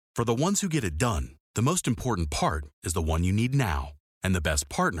For the ones who get it done, the most important part is the one you need now. And the best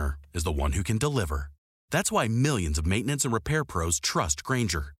partner is the one who can deliver. That's why millions of maintenance and repair pros trust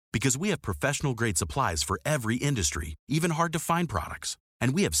Grainger, because we have professional-grade supplies for every industry, even hard-to-find products.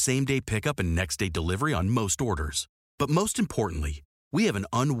 And we have same-day pickup and next-day delivery on most orders. But most importantly, we have an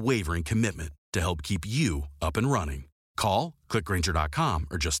unwavering commitment to help keep you up and running. Call, click Grainger.com,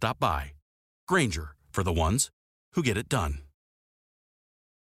 or just stop by. Grainger, for the ones who get it done.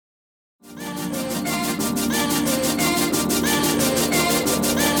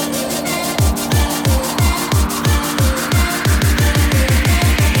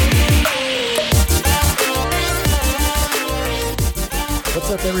 What's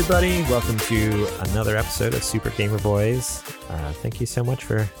up, everybody? Welcome to another episode of Super Gamer Boys. Thank you so much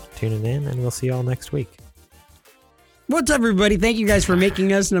for tuning in, and we'll see you all next week. What's up, everybody? Thank you guys for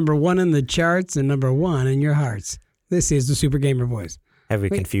making us number one in the charts and number one in your hearts. This is the Super Gamer Boys. Have we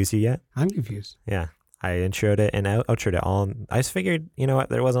confused you yet? I'm confused. Yeah. I introed it and outroed it all. I just figured, you know what?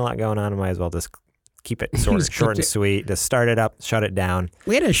 There wasn't a lot going on. I might as well just keep it short and sweet. Just start it up, shut it down.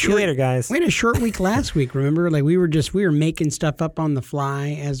 We had a See you later, guys. We had a short week last week, remember? Like we were making stuff up on the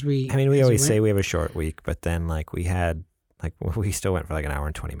fly as we I mean, we always say we have a short week, but then we still went for like an hour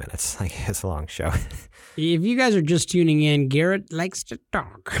and 20 minutes. Like it's a long show. If you guys are just tuning in, Garrett likes to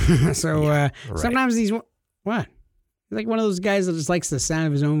talk. So right. Sometimes what? He's like one of those guys that just likes the sound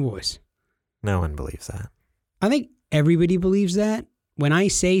of his own voice. No one believes that. I think everybody believes that. When I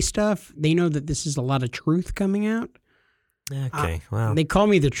say stuff, they know that this is a lot of truth coming out. Okay, wow. They call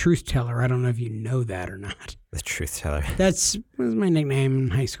me the truth teller. I don't know if you know that or not. The truth teller. That was my nickname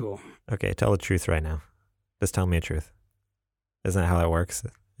in high school. Okay, tell the truth right now. Just tell me a truth. Isn't that how that works?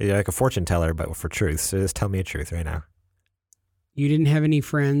 You're like a fortune teller, but for truth. So just tell me a truth right now. You didn't have any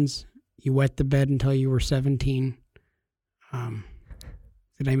friends. You wet the bed until you were 17.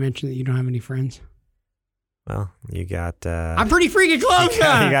 Did I mention that you don't have any friends? Well, you got... I'm pretty freaking close, you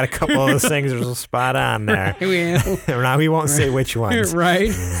got a couple of those things that are spot on there. Now, we won't say which ones.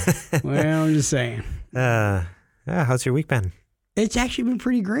 Right. Well, I'm just saying. How's your week been? It's actually been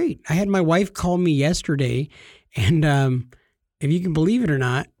pretty great. I had my wife call me yesterday, and if you can believe it or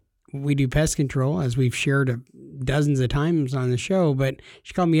not, we do pest control, as we've shared dozens of times on the show, but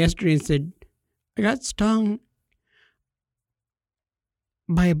she called me yesterday and said, I got stung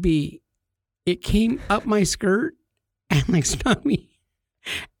by a bee. It came up my skirt and stung me,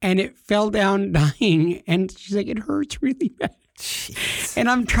 and it fell down dying. And she's like, it hurts really bad. Jeez. And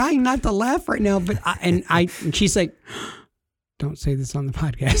I'm trying not to laugh right now, but and she's like, don't say this on the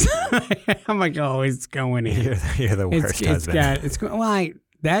podcast. I'm like, oh, it's going in. You're the worst husband.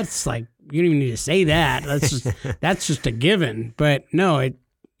 That's like, you don't even need to say that. That's just a given. But no,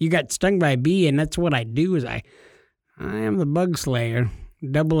 you got stung by a bee, and that's what I do. Is I am the bug slayer.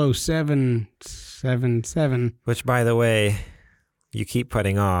 00777. Which, by the way, you keep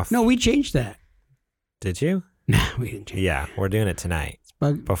putting off. No, we changed that. Did you? No, we didn't change it. Yeah, we're doing it tonight. It's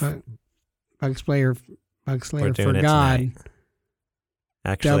bug slayer we're for doing it God. Tonight.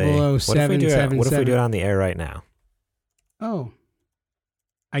 Actually, what if we do it on the air right now? Oh.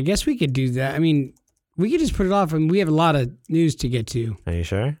 I guess we could do that. I mean, we could just put it off, and we have a lot of news to get to. Are you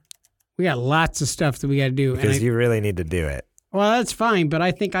sure? We got lots of stuff that we got to do. Because you really need to do it. Well, that's fine, but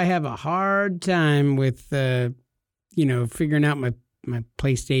I think I have a hard time with, figuring out my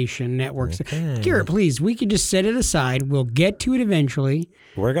PlayStation networks. Okay. Garrett, please, we could just set it aside. We'll get to it eventually.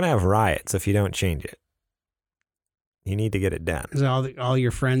 We're going to have riots if you don't change it. You need to get it done. Is all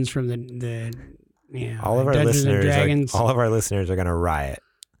your friends from all of our listeners are going to riot.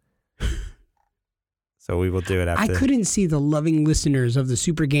 So we will do it after. I couldn't see the loving listeners of the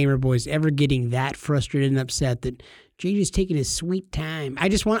Super Gamer Boys ever getting that frustrated and upset that JJ's taking his sweet time. I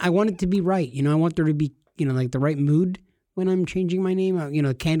want it to be right. I want there to be, like the right mood when I'm changing my name.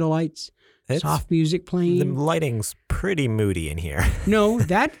 Candle lights, soft music playing. The lighting's pretty moody in here. No,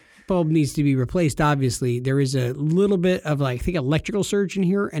 that bulb needs to be replaced, obviously. There is a little bit of, I think, electrical surge in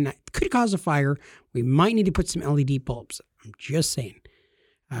here, and that could cause a fire. We might need to put some LED bulbs. I'm just saying.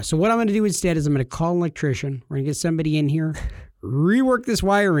 So what I'm going to do instead is I'm going to call an electrician. We're going to get somebody in here, rework this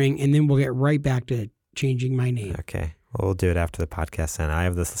wiring, and then we'll get right back to changing my name. Okay. Well, we'll do it after the podcast then. I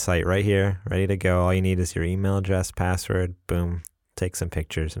have the site right here, ready to go. All you need is your email address, password, boom. Take some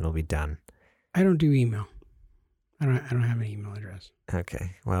pictures, and it'll be done. I don't do email. I don't have an email address.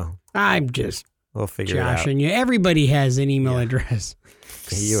 Okay. Well, I'm just we'll figure it out. Joshing you. Everybody has an email address.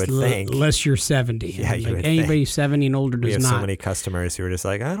 You would think. Unless you're 70. Yeah, you would anybody think. 70 and older does not. We have so many customers who are just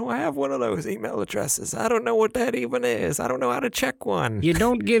like, I don't have one of those email addresses. I don't know what that even is. I don't know how to check one. You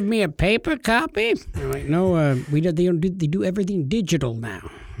don't give me a paper copy? I'm like, no, they do everything digital now.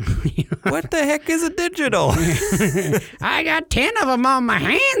 What the heck is a digital? I got 10 of them on my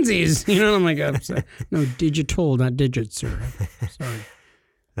handsies. I'm like, I'm sorry. No, digital, not digits, sir. Sorry.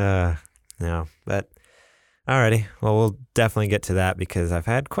 No, but alrighty. Well, we'll definitely get to that because I've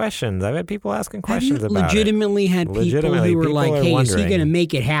had questions. I've had people asking questions about legitimately it. Had people who were like, hey, is he going to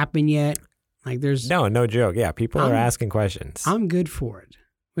make it happen yet? Like there's no joke. Yeah, people are asking questions. I'm good for it.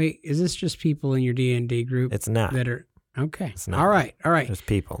 Wait, is this just people in your D&D group? It's not. That are okay. It's not. All right. There's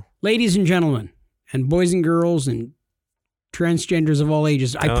people. Ladies and gentlemen, and boys and girls and transgenders of all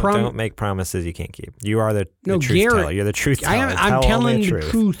ages. Don't make promises you can't keep. You are the truth teller. You're the truth teller. I'm telling the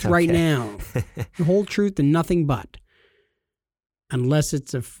truth right now. The whole truth and nothing but. Unless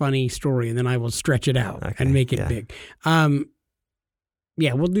it's a funny story, and then I will stretch it out and make it big.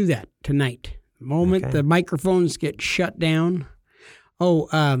 Yeah, we'll do that tonight. The moment the microphones get shut down. Oh,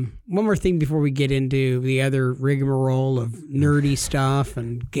 one more thing before we get into the other rigmarole of nerdy stuff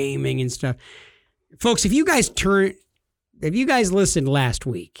and gaming and stuff. Folks, if you guys listened last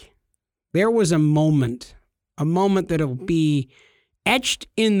week, there was a moment that'll be etched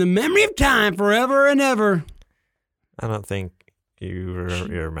in the memory of time forever and ever. I don't think you're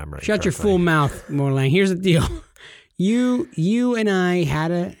remembering. Shut your full mouth, Morlang. Here's the deal. You and I had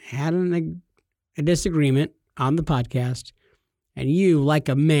a disagreement on the podcast, and you, like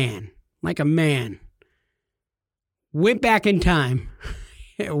a man, went back in time.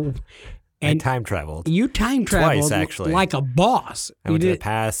 And time traveled. You time traveled twice, actually, like a boss. I went to the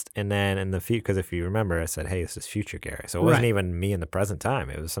past and then in the future. Because if you remember, I said, "Hey, this is future Garrett." So it wasn't even me in the present time.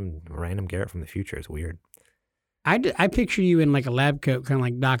 It was some random Garrett from the future. It's weird. I picture you in like a lab coat, kind of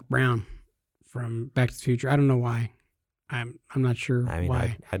like Doc Brown from Back to the Future. I don't know why. I'm not sure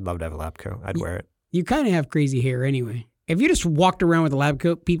why. I'd love to have a lab coat. I'd wear it. You kind of have crazy hair anyway. If you just walked around with a lab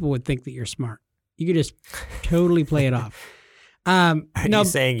coat, people would think that you're smart. You could just totally play it off. Are you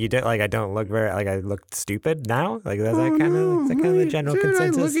saying you don't I don't look I look stupid now? Like that's kind of the general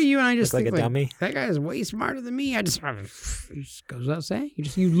consensus. I look at you and I just look think like a dummy. That guy is way smarter than me. It just goes without saying.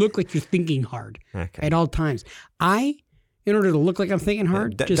 You look like you're thinking hard at all times. In order to look like I'm thinking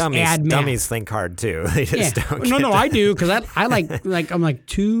hard, just add math. Dummies think hard too. They just don't. No, I do because I like I'm like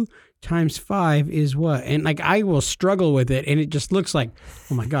 2 times 5 is what, and like I will struggle with it, and it just looks like,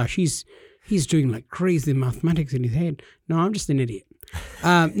 oh my gosh, he's doing like crazy mathematics in his head. No, I'm just an idiot.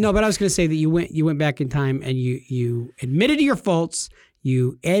 No, but I was going to say that you went back in time and you admitted to your faults.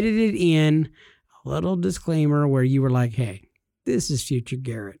 You edited in a little disclaimer where you were like, hey, this is future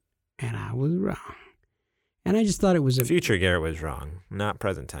Garrett, and I was wrong. And I just thought it was future Garrett was wrong, not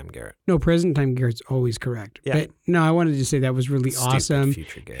present time Garrett. No, present time Garrett's always correct. Yeah. But no, I wanted to say that was really awesome.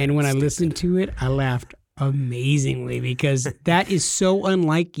 And when I listened to it, I laughed amazingly because that is so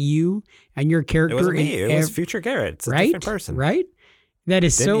unlike you and your character. It wasn't me. It was future Garrett. It's a different person. Right? That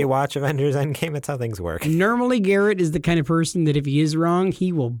is Didn't you watch Avengers Endgame? That's how things work. Normally, Garrett is the kind of person that if he is wrong,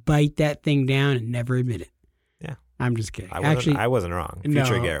 he will bite that thing down and never admit it. Yeah. I'm just kidding. I wasn't wrong.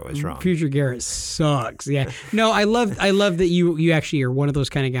 Future Garrett was wrong. Future Garrett sucks. Yeah. No, I love that you actually are one of those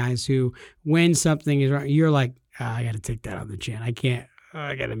kind of guys who, when something is wrong, you're like, I got to take that on the chin. I can't.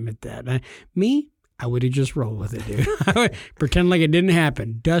 I got to admit that. Me, I would have just rolled with it, dude. I would pretend like it didn't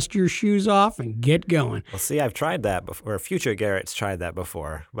happen. Dust your shoes off and get going. Well, see, I've tried that before. Or future Garrett's tried that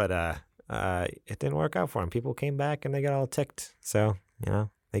before, but it didn't work out for him. People came back and they got all ticked. So,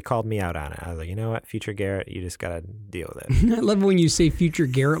 they called me out on it. I was like, you know what, future Garrett, you just got to deal with it. I love when you say future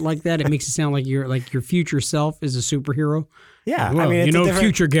Garrett like that. It makes it sound like your future self is a superhero. Yeah. Well, it's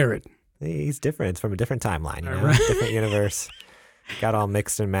future Garrett. He's different. It's from a different timeline, right. Different universe. Got all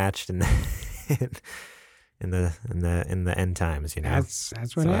mixed and matched in the end times,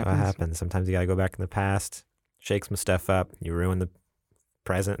 That's what happens. Sometimes you got to go back in the past, shake some stuff up. You ruin the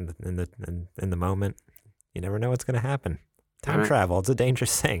present in the moment. You never know what's going to happen. Time travel, it's a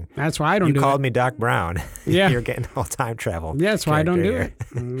dangerous thing. That's why I don't do it. You called me Doc Brown. Yeah. You're getting all time travel. Yeah, that's why I don't do it.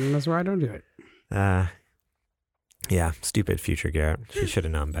 That's why I don't do it. Yeah, stupid future Garrett. She should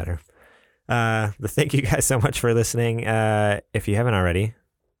have known better. Thank you guys so much for listening. If you haven't already,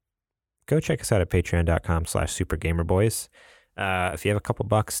 go check us out at patreon.com/supergamerboys. If you have a couple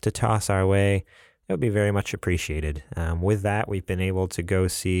bucks to toss our way, it would be very much appreciated. With that, we've been able to go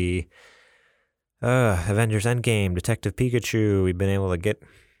see Avengers Endgame, Detective Pikachu. We've been able to get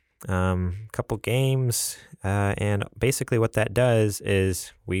a couple games, and basically what that does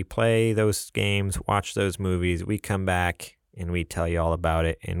is we play those games, watch those movies, we come back and we tell you all about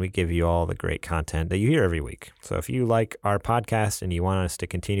it, and we give you all the great content that you hear every week. So if you like our podcast and you want us to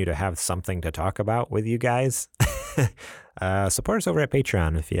continue to have something to talk about with you guys, support us over at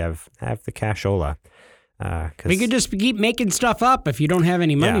Patreon if you have the cashola. We could just keep making stuff up if you don't have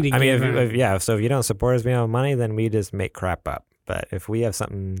any money to give. So if you don't support us, we don't have money, then we just make crap up. But if we have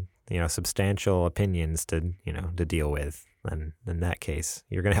something, substantial opinions to deal with, then in that case,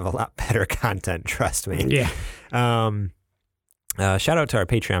 you're going to have a lot better content, trust me. Yeah. Shout out to our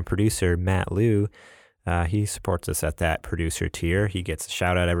Patreon producer, Matt Liu. He supports us at that producer tier. He gets a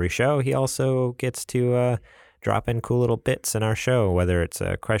shout out every show. He also gets to drop in cool little bits in our show, whether it's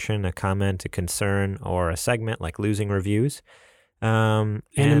a question, a comment, a concern, or a segment like losing reviews. And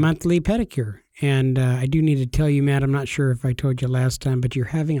a monthly pedicure. And I do need to tell you, Matt, I'm not sure if I told you last time, but you're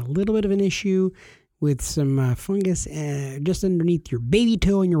having a little bit of an issue with some fungus just underneath your baby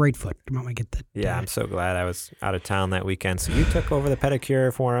toe and your right foot. You might want to get that. Yeah, I'm so glad I was out of town that weekend. So you took over the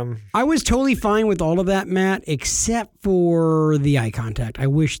pedicure for him. I was totally fine with all of that, Matt, except for the eye contact. I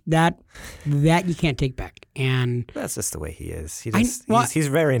wish that you can't take back. And that's just the way he is. He's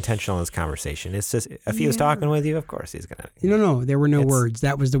very intentional in his conversation. It's just if he was talking with you, of course he's gonna. No, there were no words.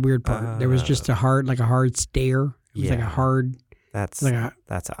 That was the weird part. There was just a hard stare. It was like a hard. That's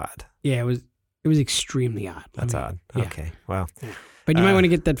odd. Yeah, it was extremely odd. That's odd. Yeah. Okay, well. Yeah. But you might want to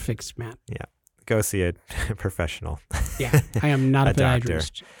get that fixed, Matt. Yeah, go see a professional. Yeah, I am not a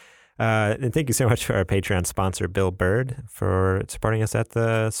podiatrist. And thank you so much to our Patreon sponsor, Bill Bird, for supporting us at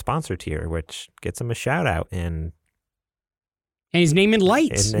the sponsor tier, which gets him a shout out. And his name in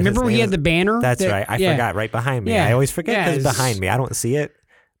lights. Remember he had the banner? That's right. I forgot right behind me. Yeah. I always forget because it's behind me. I don't see it.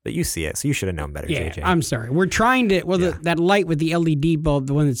 But you see it, so you should have known better, JJ. I'm sorry. We're trying to, that light with the LED bulb,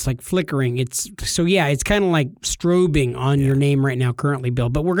 the one that's like flickering, it's kind of like strobing on your name right now currently, Bill.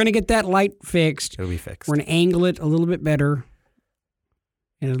 But we're going to get that light fixed. It'll be fixed. We're going to angle it a little bit better.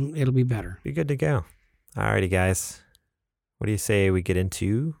 It'll be better. Be good to go. Alrighty, guys. What do you say we get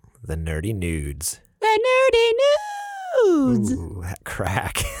into the nerdy nudes? The nerdy nudes! Ooh, that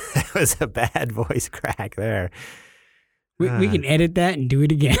crack. That was a bad voice crack there. We can edit that and do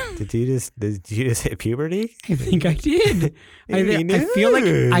it again. Did you just hit puberty? I think I did. I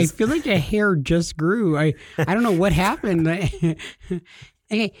feel like a hair just grew. I don't know what happened. Okay,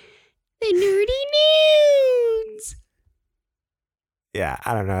 the nerdy nudes. Yeah,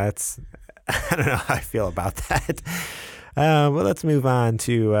 I don't know. I don't know how I feel about that. Well, let's move on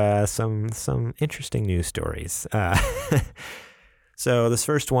to some interesting news stories. So this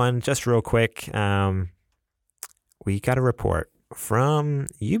first one, just real quick. We got a report from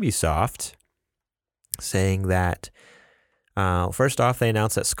Ubisoft saying that, first off, they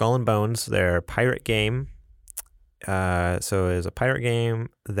announced that Skull and Bones, their pirate game, so it was a pirate game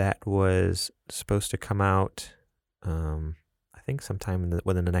that was supposed to come out, I think sometime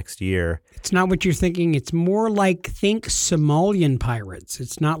within the next year. It's not what you're thinking. It's more like, think Somalian pirates.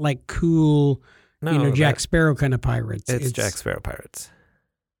 It's not like cool, Jack Sparrow kind of pirates. It's Jack Sparrow pirates.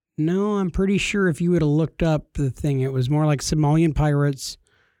 No, I'm pretty sure if you would have looked up the thing, it was more like Somalian pirates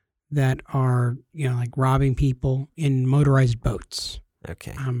that are, like robbing people in motorized boats.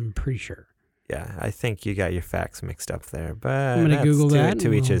 Okay. I'm pretty sure. Yeah, I think you got your facts mixed up there, but I'm going to Google that.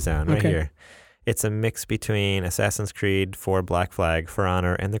 To each his own, right here. It's a mix between Assassin's Creed, 4 Black Flag, For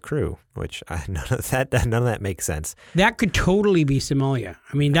Honor, and The Crew, which none of that makes sense. That could totally be Somalia.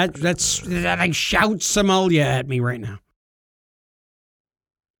 I mean, that shouts Somalia at me right now.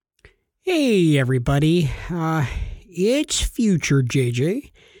 Hey, everybody. It's Future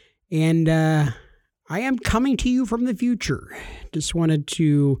JJ, and I am coming to you from the future. Just wanted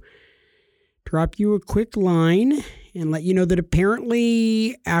to drop you a quick line and let you know that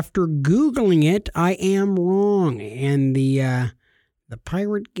apparently, after Googling it, I am wrong, and the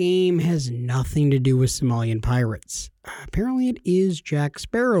pirate game has nothing to do with Somalian pirates. Apparently, it is Jack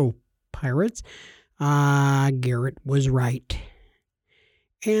Sparrow pirates. Garrett was right.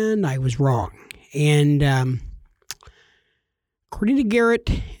 And I was wrong. And according to Garrett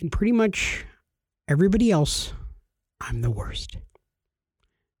and pretty much everybody else, I'm the worst.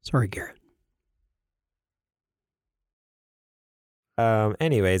 Sorry, Garrett.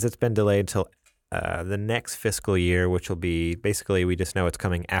 Anyways, it's been delayed till the next fiscal year, which will be basically, we just know it's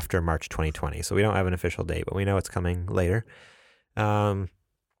coming after March 2020. So we don't have an official date, but we know it's coming later.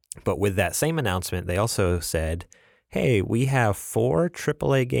 But with that same announcement, they also said, hey, we have 4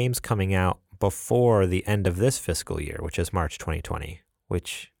 AAA games coming out before the end of this fiscal year, which is March 2020,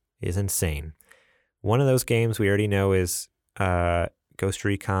 which is insane. One of those games we already know is Ghost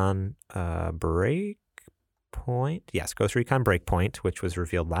Recon Breakpoint. Yes, Ghost Recon Breakpoint, which was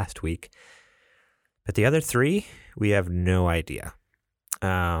revealed last week. But the other 3, we have no idea.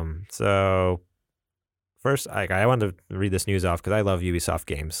 So first, I wanted to read this news off because I love Ubisoft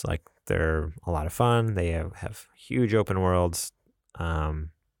games. Like, they're a lot of fun. They have huge open worlds,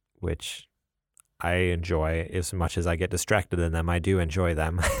 which I enjoy as much as I get distracted in them. I do enjoy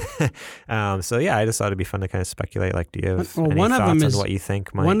them. So yeah, I just thought it'd be fun to kind of speculate. Like, do you have any thoughts on what you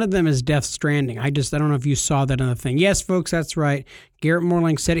think might? One of them is Death Stranding. I don't know if you saw that on the thing. Yes, folks, that's right. Garrett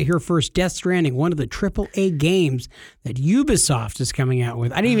Morlang said it here first. Death Stranding, one of the AAA games that Ubisoft is coming out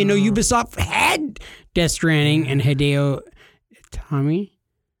with. I didn't even know Ubisoft had Death Stranding and Hideo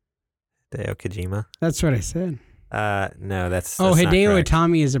Kojima. That's what I said. No, that's Hideo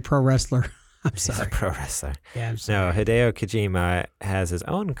Itami is a pro wrestler. I'm sorry. He's a pro wrestler. Yeah, I'm sorry. No, Hideo Kojima has his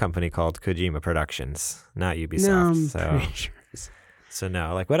own company called Kojima Productions, not Ubisoft. No, I'm pretty sure. So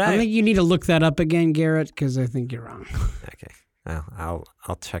no, like I think you need to look that up again, Garrett, because I think you're wrong. Okay. Well,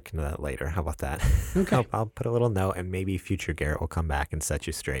 I'll check into that later. How about that? Okay. I'll put a little note, and maybe future Garrett will come back and set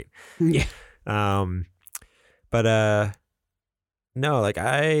you straight. Yeah. But no, like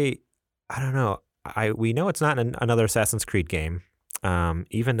I don't know. We know it's not another Assassin's Creed game,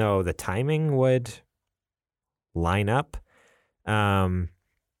 even though the timing would line up.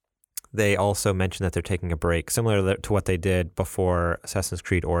 They also mentioned that they're taking a break, similar to what they did before Assassin's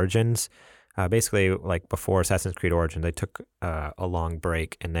Creed Origins. Basically, like before Assassin's Creed Origins, they took a long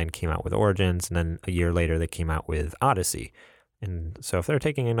break and then came out with Origins, and then a year later they came out with Odyssey. And so if they're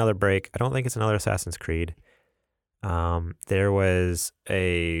taking another break, I don't think it's another Assassin's Creed. There was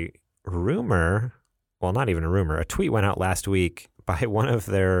a rumor, well, not even a rumor, a tweet went out last week by one of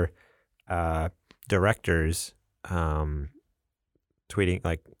their directors tweeting,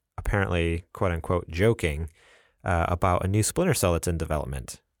 like, apparently, quote unquote, joking about a new Splinter Cell that's in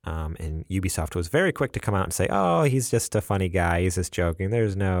development. And Ubisoft was very quick to come out and say, oh, he's just a funny guy. He's just joking.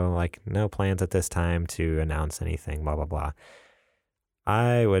 There's no plans at this time to announce anything, blah, blah, blah.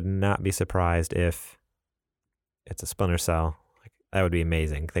 I would not be surprised if it's a Splinter Cell. Like, that would be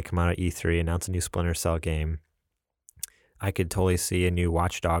amazing. They come out at E3, announce a new Splinter Cell game. I could totally see a new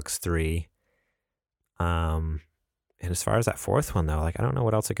Watch Dogs 3. And as far as that fourth one, though, like, I don't know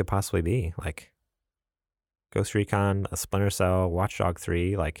what else it could possibly be. Like, Ghost Recon, a Splinter Cell, Watch Dog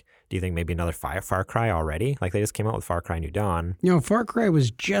 3. Like, do you think maybe another Far Cry already? Like, they just came out with Far Cry New Dawn. Far Cry was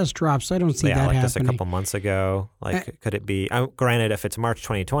just dropped, so I don't see that happening. Just a couple months ago. Like, could it be? Granted, if it's March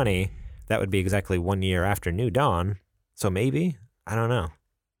 2020, that would be exactly 1 year after New Dawn. So maybe, I don't know.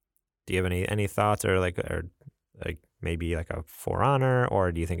 Do you have any thoughts, or maybe like a For Honor,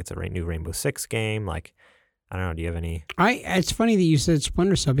 or do you think it's a new Rainbow Six game? Like, I don't know. Do you have any? It's funny that you said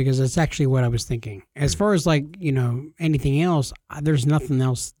Splinter Cell, because that's actually what I was thinking. As far as anything else, there's nothing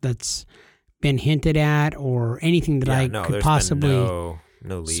else that's been hinted at or anything that could possibly. No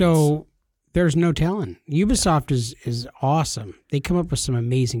leads. So there's no telling. Ubisoft is awesome. They come up with some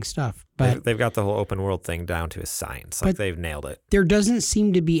amazing stuff, but they've got the whole open world thing down to a science. Like, they've nailed it. There doesn't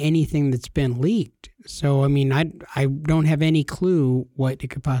seem to be anything that's been leaked. So I mean, I don't have any clue what it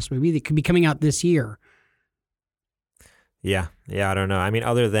could possibly be. It could be coming out this year. Yeah, I don't know. I mean,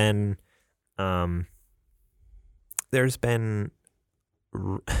 other than there's been,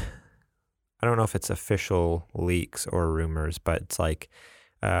 I don't know if it's official leaks or rumors, but it's like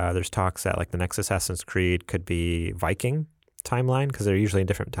there's talks that like the next Assassin's Creed could be Viking timeline, because they're usually in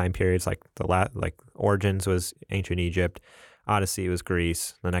different time periods. Like like Origins was ancient Egypt, Odyssey was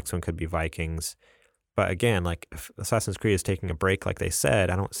Greece. The next one could be Vikings. But again, like, if Assassin's Creed is taking a break, like they said,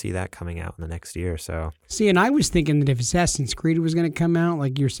 I don't see that coming out in the next year. So see, and I was thinking that if Assassin's Creed was going to come out,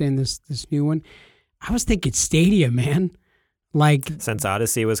 like you're saying, this new one, I was thinking Stadia, man. Like, since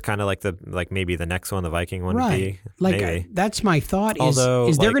Odyssey was kind of like maybe the next one, the Viking one, right? Would be. Like, maybe. That's my thought. Is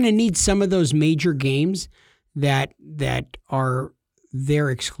they're going to need some of those major games that are their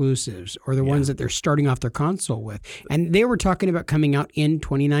exclusives, or the ones that they're starting off their console with. And they were talking about coming out in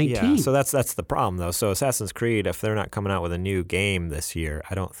 2019. Yeah, so that's the problem, though. So Assassin's Creed, if they're not coming out with a new game this year,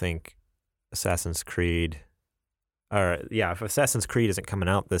 I don't think Assassin's Creed, if Assassin's Creed isn't coming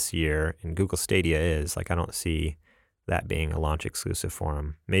out this year and Google Stadia is, like, I don't see that being a launch exclusive for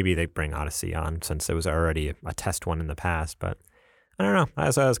them. Maybe they bring Odyssey on, since it was already a test one in the past, but I don't know.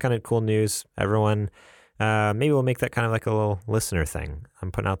 I thought it was kind of cool news. Everyone... maybe we'll make that kind of like a little listener thing.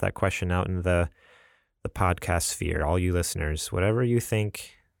 I'm putting out that question out in the podcast sphere. All you listeners, whatever you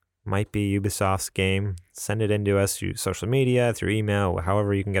think might be Ubisoft's game, send it in to us through social media, through email,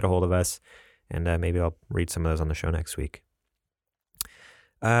 however you can get a hold of us. And maybe I'll read some of those on the show next week.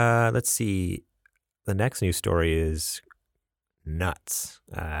 Let's see. The next news story is nuts.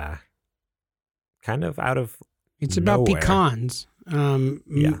 Kind of out of It's about nowhere. pecans.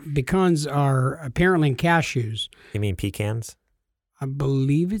 Pecans are apparently cashews. You mean pecans? I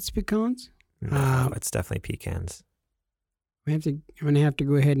believe it's pecans. No, it's definitely pecans. I'm going to have to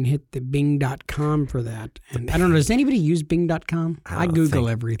go ahead and hit the Bing.com for that. And I don't know, does anybody use Bing.com? I Google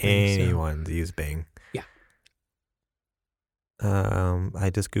everything. Anyone use Bing. Yeah. I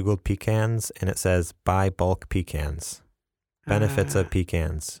just Googled pecans, and it says buy bulk pecans. Benefits of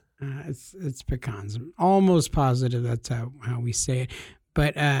pecans. It's pecans. I'm almost positive that's how we say it.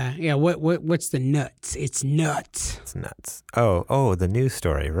 But yeah, what's the nuts? It's nuts. It's nuts. Oh, the news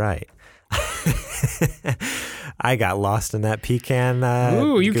story, right. I got lost in that pecan.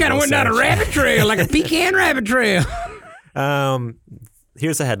 Ooh, you kind of went down a rabbit trail, like a pecan rabbit trail.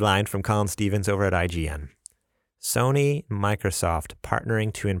 Here's a headline from Colin Stevens over at IGN. Sony, Microsoft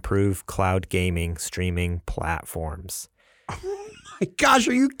partnering to improve cloud gaming streaming platforms. Oh my gosh,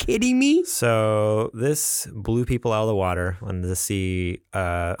 are you kidding me? So this blew people out of the water when to see.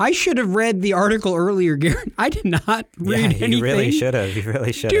 I should have read the article earlier, Garrett. I did not read anything. You really should have. You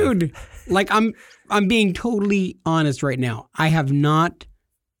really should have. Dude, like I'm being totally honest right now. I have not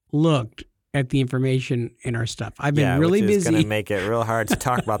looked at the information in our stuff. I've been really busy. Which is going to make it real hard to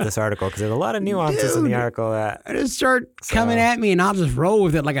talk about this article because there's a lot of nuances in the article that just start coming at me and I'll just roll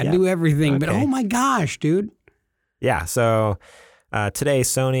with it like I do everything. Okay. But oh my gosh, dude. Yeah, so today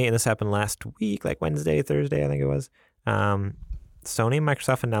Sony, and this happened last week, like Wednesday, Thursday, I think it was, Sony and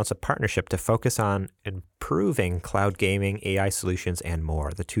Microsoft announced a partnership to focus on improving cloud gaming, AI solutions, and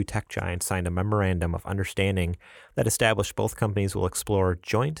more. The two tech giants signed a memorandum of understanding that established both companies will explore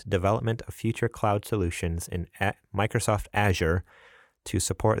joint development of future cloud solutions in Microsoft Azure to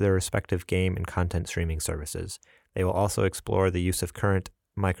support their respective game and content streaming services. They will also explore the use of current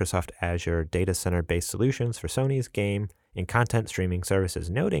Microsoft Azure data center-based solutions for Sony's game and content streaming services,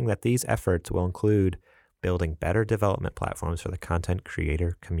 noting that these efforts will include building better development platforms for the content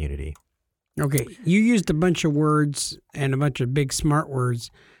creator community. Okay, you used a bunch of words and a bunch of big smart words,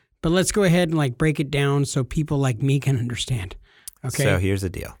 but let's go ahead and like break it down so people like me can understand. Okay. So here's the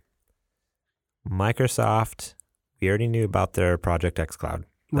deal. Microsoft, we already knew about their Project X Cloud.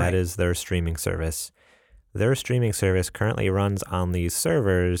 That is their streaming service. Their streaming service currently runs on these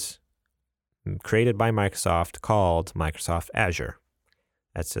servers created by Microsoft called Microsoft Azure.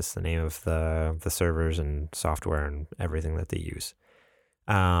 That's just the name of the servers and software and everything that they use.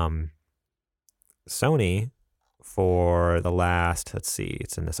 Sony, for the last, let's see,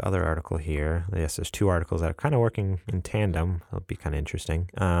 it's in this other article here. Yes, there's two articles that are kind of working in tandem. It'll be kind of interesting.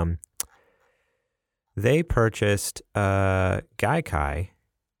 They purchased Gaikai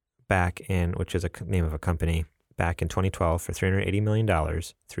back in, which is a name of a company, back in 2012 for $380 million.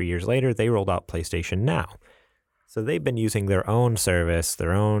 3 years later, they rolled out PlayStation Now. So they've been using their own service,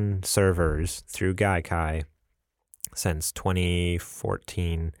 their own servers through Gaikai since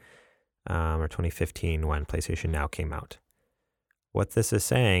 2014 or 2015 when PlayStation Now came out. What this is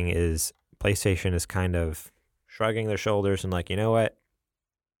saying is PlayStation is kind of shrugging their shoulders and like, you know what?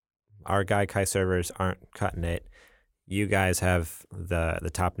 Our Gaikai servers aren't cutting it. You guys have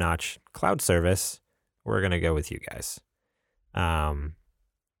the top-notch cloud service. We're going to go with you guys.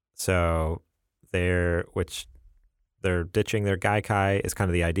 So they're ditching their Gaikai is kind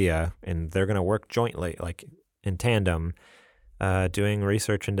of the idea, and they're going to work jointly, like in tandem, doing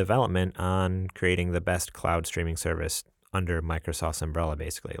research and development on creating the best cloud streaming service under Microsoft's umbrella,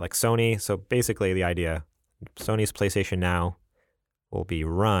 basically. Like Sony, so basically the idea, Sony's PlayStation Now will be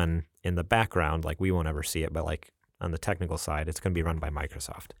run in the background, like we won't ever see it, but like on the technical side, it's going to be run by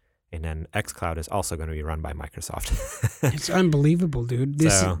Microsoft. And then xCloud is also going to be run by Microsoft. It's unbelievable, dude.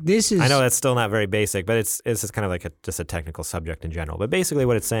 This is. I know that's still not very basic, but it's just kind of like just a technical subject in general. But basically,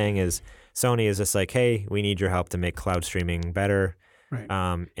 what it's saying is Sony is just like, hey, we need your help to make cloud streaming better.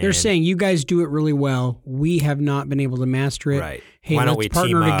 Right. They're saying you guys do it really well. We have not been able to master it. Right. Hey, why don't let's we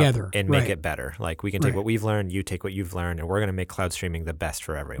partner team up together and make it better? Like we can take what we've learned, you take what you've learned, and we're going to make cloud streaming the best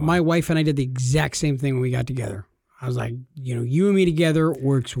for everyone. My wife and I did the exact same thing when we got together. I was like, you and me together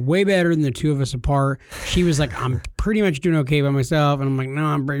works way better than the two of us apart. She was like, I'm pretty much doing okay by myself. And I'm like, no,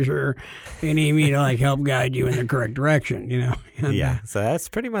 I'm pretty sure you need me to like help guide you in the correct direction, And, yeah, so that's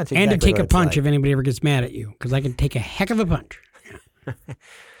pretty much exactly and to take a punch like. if anybody ever gets mad at you, because I can take a heck of a punch.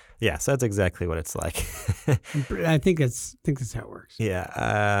 Yeah, so that's exactly what it's like. I think that's how it works.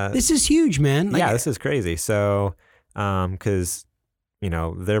 Yeah. This is huge, man. Yeah, this is crazy. So, because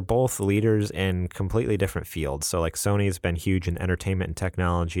they're both leaders in completely different fields. So like Sony's been huge in entertainment and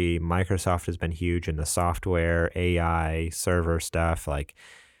technology. Microsoft has been huge in the software, AI, server stuff, like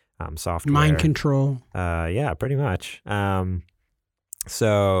software. Mind control. Yeah, pretty much.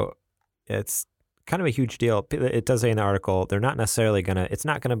 So it's kind of a huge deal. It does say in the article, they're not necessarily it's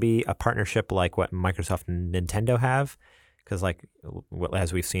not going to be a partnership like what Microsoft and Nintendo have. because like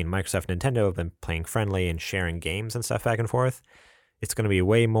as we've seen, Microsoft and Nintendo have been playing friendly and sharing games and stuff back and forth. It's going to be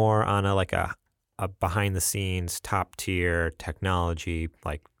way more on a behind the scenes, top tier technology,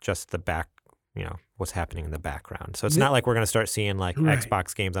 like just the back, what's happening in the background. So it's not like we're going to start seeing like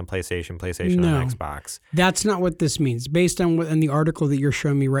Xbox games on PlayStation on Xbox. That's not what this means. Based on what in the article that you're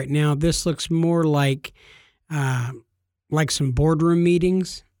showing me right now, this looks more like some boardroom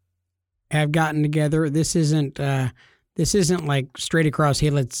meetings have gotten together. This isn't like straight across, hey,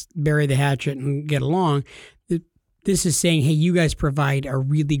 let's bury the hatchet and get along. This is saying, hey, you guys provide a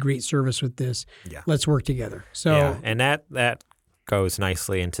really great service with this. Yeah. Let's work together. So, yeah. And that goes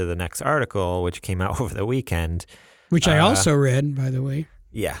nicely into the next article, which came out over the weekend. Which I also read, by the way.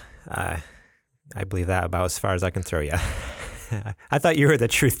 Yeah. I believe that about as far as I can throw you. I thought you were the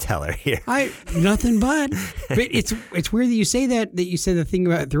truth teller here. Nothing but. But it's weird that you say that you said the thing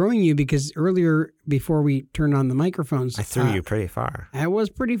about throwing you, because earlier, before we turned on the microphones, I threw you pretty far. I was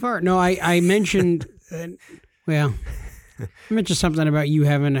pretty far. No, I mentioned... Well, I mentioned something about you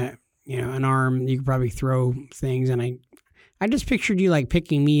having an arm. You could probably throw things, and I just pictured you like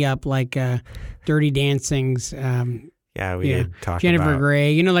picking me up like Dirty Dancing's. Yeah, we did talk Jennifer about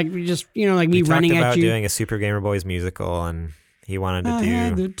Grey. Like me running at you. Doing a Super Gamer Boys musical, and he wanted to I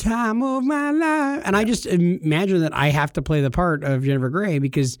had the time of my life, and I just imagine that I have to play the part of Jennifer Grey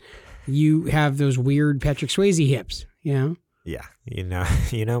because you have those weird Patrick Swayze hips. Yeah, you know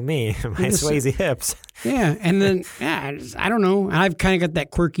me, my Swayze hips. Yeah, and then I don't know. I've kind of got that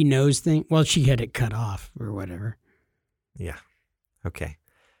quirky nose thing. Well, she had it cut off or whatever. Yeah. Okay.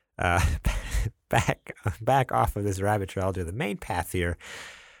 Back off of this rabbit trail to the main path here.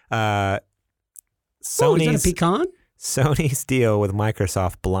 Is that a pecan? Sony's deal with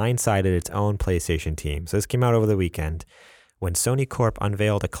Microsoft blindsided its own PlayStation team. So this came out over the weekend when Sony Corp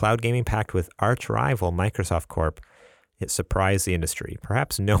unveiled a cloud gaming pact with arch rival Microsoft Corp. It surprised the industry.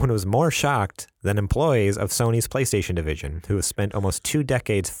 Perhaps no one was more shocked than employees of Sony's PlayStation division, who have spent almost 2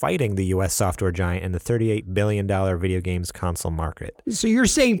 decades fighting the U.S. software giant in the $38 billion video games console market. So you're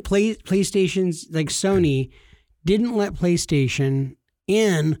saying PlayStation's, like Sony, didn't let PlayStation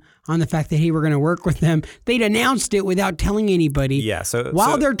in on the fact that, hey, we're going to work with them. They'd announced it without telling anybody. Yeah.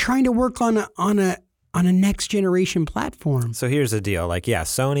 While they're trying to work on a next generation platform. So here's the deal.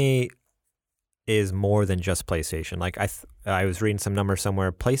 Sony is more than just PlayStation. Like I was reading some numbers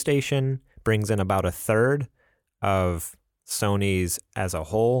somewhere. PlayStation brings in about a third of Sony's as a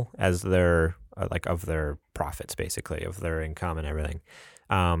whole, as their of their profits, basically, of their income and everything.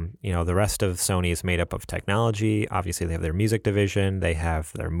 The rest of Sony is made up of technology. Obviously, they have their music division. They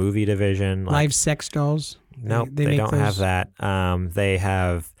have their movie division. Live sex dolls? No, they don't have that. They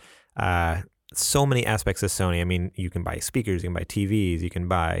have so many aspects of Sony. I mean, you can buy speakers, you can buy TVs, you can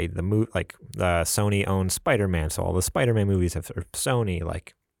buy the Sony owns Spider-Man, so all the Spider-Man movies are Sony.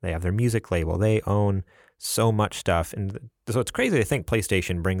 Like, they have their music label. They own so much stuff, and so it's crazy to think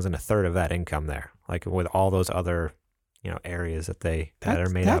PlayStation brings in a third of that income there, like with all those other areas that are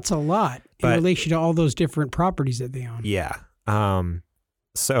made up. That's a lot in relation to all those different properties that they own. Yeah.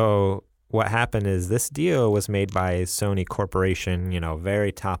 So what happened is this deal was made by Sony Corporation,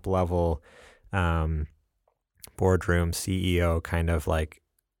 very top level. Boardroom CEO kind of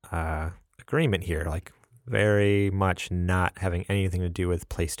agreement here, like very much not having anything to do with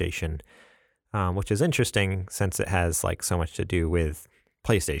PlayStation, which is interesting since it has so much to do with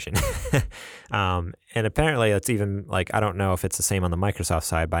PlayStation. And apparently it's even I don't know if it's the same on the Microsoft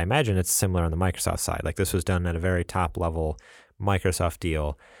side, but I imagine it's similar on the Microsoft side. This was done at a very top level Microsoft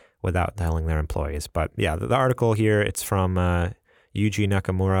deal without telling their employees. But yeah, the article here, it's from Yuji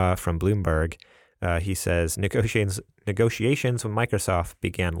Nakamura from Bloomberg. He says, negotiations with Microsoft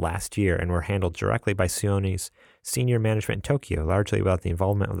began last year and were handled directly by Sony's senior management in Tokyo, largely without the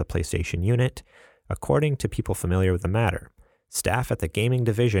involvement of the PlayStation unit, according to people familiar with the matter. Staff at the gaming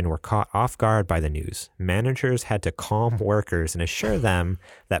division were caught off guard by the news. Managers had to calm workers and assure them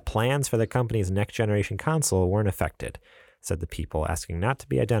that plans for the company's next-generation console weren't affected, said the people, asking not to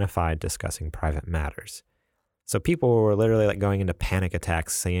be identified, discussing private matters. So people were literally going into panic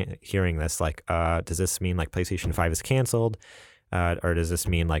attacks hearing this, does this mean PlayStation 5 is canceled? Or does this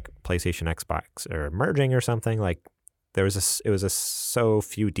mean PlayStation, Xbox are merging or something? It was so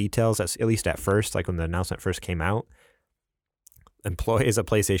few details, at least at first, when the announcement first came out. Employees of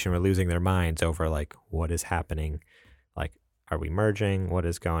PlayStation were losing their minds over what is happening? Are we merging? What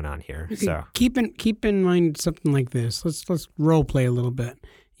is going on here? Okay, so keep in mind something like this. Let's role play a little bit.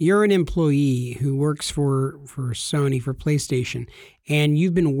 You're an employee who works for Sony, for PlayStation, and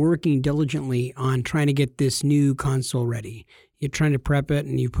you've been working diligently on trying to get this new console ready. you're trying to prep it,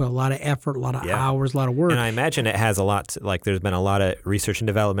 and you put a lot of effort, a lot of hours, a lot of work. And I imagine it has a lot, there's been a lot of research and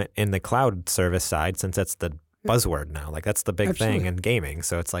development in the cloud service side, since that's the buzzword now. Like, that's the big thing in gaming.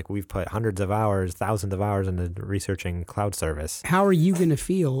 So it's like we've put hundreds of hours, thousands of hours into researching cloud service. How are you going to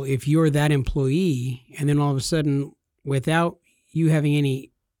feel if you're that employee, and then all of a sudden, without you having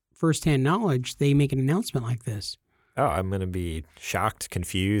any firsthand knowledge, they make an announcement like this? Oh, I'm going to be shocked,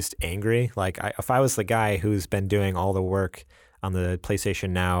 confused, angry. Like, if I was the guy who's been doing all the work on the PlayStation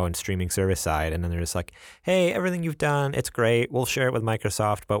Now and streaming service side, and then they're just like, hey, everything you've done, it's great. We'll share it with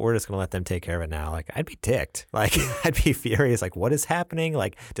Microsoft, but we're just going to let them take care of it now. Like, I'd be ticked. Like, I'd be furious. Like, what is happening?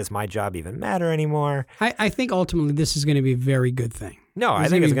 Like, does my job even matter anymore? I think ultimately this is going to be a very good thing. No, I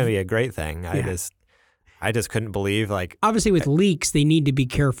think it's going to be a great thing. Yeah. I just couldn't believe, like... Obviously, with leaks, they need to be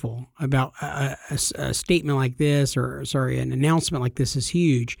careful about a statement like this, an announcement like this is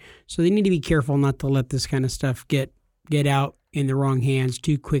huge. So they need to be careful not to let this kind of stuff get out in the wrong hands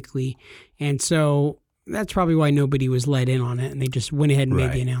too quickly. And so that's probably why nobody was let in on it, and they just went ahead and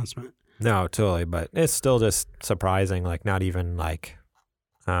made the announcement. No, totally. But it's still just surprising, like, not even like...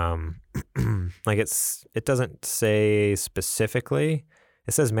 like, it doesn't say specifically...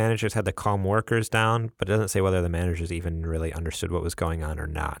 It says managers had to calm workers down, but it doesn't say whether the managers even really understood what was going on or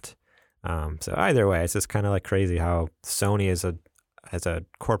not. So either way, it's just kind of like crazy how Sony as a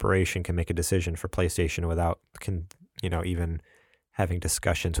corporation can make a decision for PlayStation without even having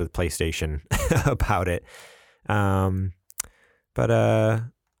discussions with PlayStation about it. But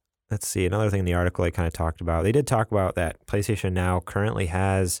let's see, another thing in the article I kind of talked about. They did talk about that PlayStation Now currently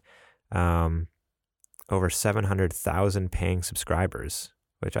has over 700,000 paying subscribers,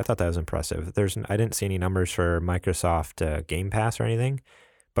 which I thought that was impressive. I didn't see any numbers for Microsoft Game Pass or anything,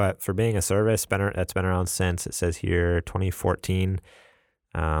 but for being a service that's been around since, it says here, 2014,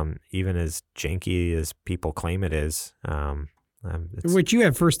 even as janky as people claim it is. Which you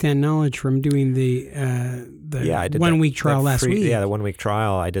have firsthand knowledge from doing the 1 week trial last week. Yeah, the 1 week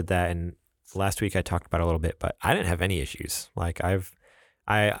trial. I did that, and last week I talked about it a little bit, but I didn't have any issues. Like, a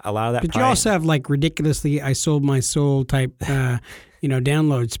lot of that. But you also have like ridiculously "I sold my soul" type,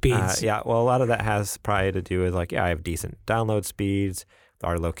 download speeds. Yeah, well, a lot of that has probably to do with like, I have decent download speeds.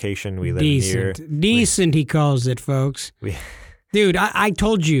 Our location, we live near. Decent, he calls it, folks. Dude, I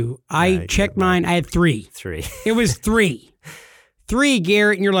told you, I checked mine. I had 3. 3. It was 3. 3,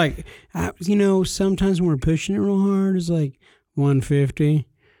 Garrett, and you're like, sometimes when we're pushing it real hard, it's like 150.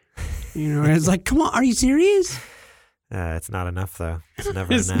 And it's like, come on, are you serious? It's not enough, though. It's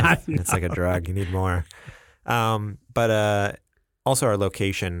never enough. It's like a drug. You need more. But also our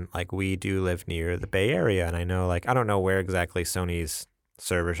location, like, we do live near the Bay Area, and I know, like, I don't know where exactly Sony's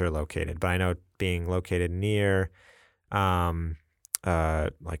servers are located, but I know being located near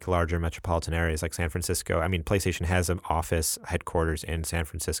like larger metropolitan areas like San Francisco. I mean, PlayStation has an office headquarters in San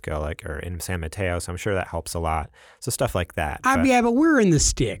Francisco, or in San Mateo, so I'm sure that helps a lot. So stuff like that. Yeah, but we're in the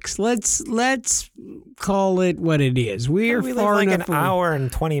sticks. Let's call it what it is. We live like an hour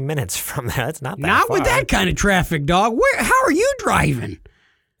and 20 minutes from that. It's not that Not far. with that kind of traffic, dog. How are you driving?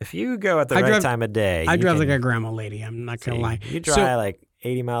 If you go at the right time of day. I drive like a grandma lady. I'm not going to lie. You drive like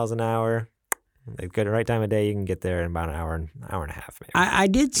 80 miles an hour. Like, at the right time of day, you can get there in about an hour and a half, maybe. I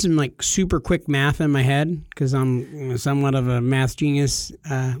did some like super quick math in my head because I'm somewhat of a math genius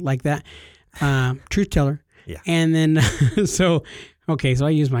like that. Truth teller. Yeah. And then, so I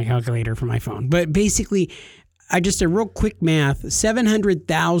use my calculator for my phone. But basically, I just did real quick math,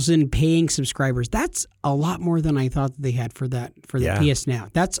 700,000 paying subscribers. That's a lot more than I thought that they had for the PS Now.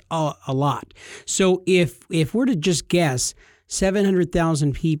 That's a lot. So if we're to just guess,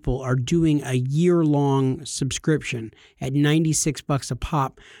 700,000 people are doing a year-long subscription at $96 a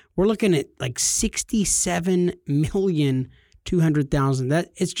pop. We're looking at like 67,200,000.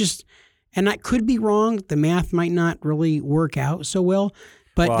 That it's just, and I could be wrong. The math might not really work out so well,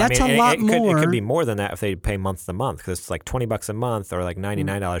 but that's a lot more. It could be more than that if they pay month to month, because it's like $20 a month or like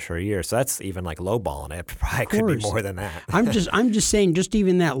 $99 for a year. So that's even like lowballing it. It probably could be more than that. I'm just saying, just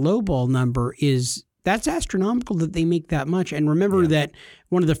even that lowball number that's astronomical that they make that much. And remember that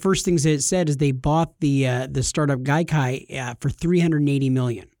one of the first things that it said is they bought the startup Gaikai for $380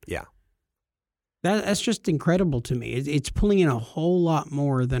 million. Yeah, that's just incredible to me. It's pulling in a whole lot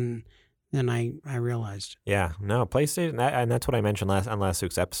more than I realized. Yeah, no, PlayStation, and that's what I mentioned on last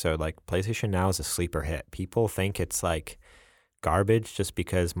week's episode. Like, PlayStation Now is a sleeper hit. People think it's like garbage just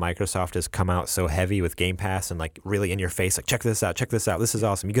because Microsoft has come out so heavy with Game Pass and like really in your face, like, check this out, this is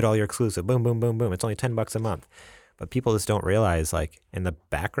awesome, you get all your exclusive, boom, boom, boom, boom, it's only $10 a month. But people just don't realize, like, in the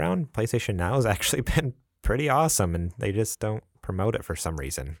background, PlayStation Now has actually been pretty awesome, and they just don't promote it for some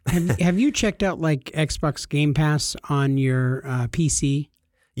reason. Have you checked out like Xbox Game Pass on your PC?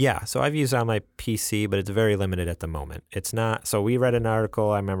 Yeah, so I've used it on my PC, but it's very limited at the moment. It's not. So we read an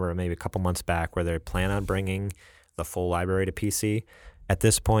article, I remember maybe a couple months back, where they plan on bringing the full library to PC. At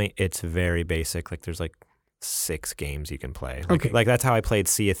this point, it's very basic. Like there's like 6 games you can play. Like that's how I played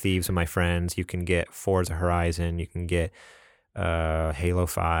Sea of Thieves with my friends. You can get Forza Horizon, you can get Halo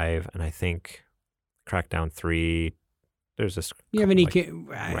 5, and I think Crackdown 3. There's this. Do you have any?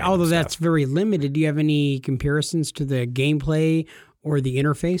 Although stuff. that's very limited, do you have any comparisons to the gameplay or the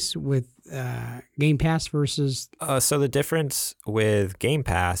interface with Game Pass versus? So the difference with Game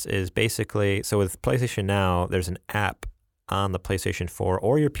Pass is basically, so with PlayStation Now, there's an app on the PlayStation 4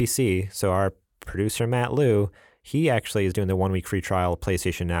 or your PC. So our producer, Matt Liu, he actually is doing the 1-week free trial of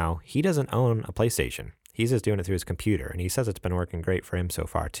PlayStation Now. He doesn't own a PlayStation. He's just doing it through his computer. And he says it's been working great for him so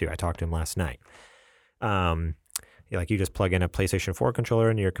far, too. I talked to him last night. You just plug in a PlayStation 4 controller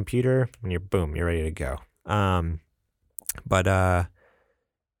into your computer and you're ready to go.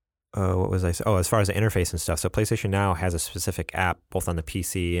 What was I saying? Oh, as far as the interface and stuff. So PlayStation Now has a specific app both on the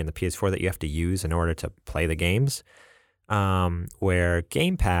PC and the PS4 that you have to use in order to play the games. Where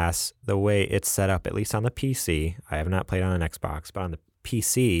Game Pass, the way it's set up, at least on the PC, I have not played on an Xbox, but on the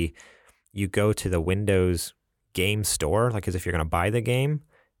PC, you go to the Windows game store, like as if you're going to buy the game,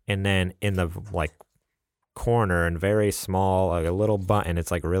 and then in the like corner and very small, like a little button,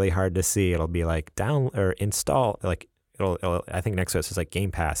 it's like really hard to see. It'll be like down or install, like it'll I think next to it says like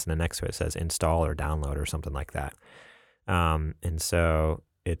Game Pass, and then next to it says install or download or something like that. And so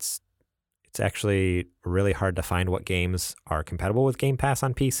it's actually really hard to find what games are compatible with Game Pass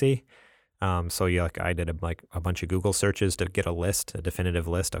on PC. So I did a bunch of Google searches to get a definitive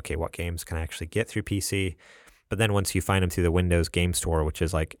list. Okay, what games can I actually get through PC? But then once you find them through the Windows Game Store, which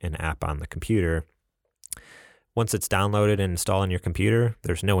is like an app on the computer, once it's downloaded and installed on your computer,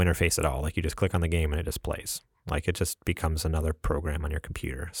 there's no interface at all. Like you just click on the game and it just plays. Like it just becomes another program on your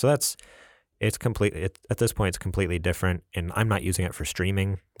computer. So at this point, it's completely different. And I'm not using it for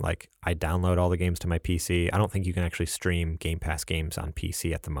streaming. Like I download all the games to my PC. I don't think you can actually stream Game Pass games on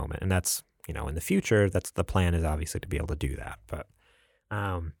PC at the moment. And that's, in the future, that's the plan, is obviously to be able to do that. But,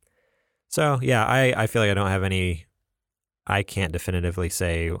 so yeah, I feel like I can't definitively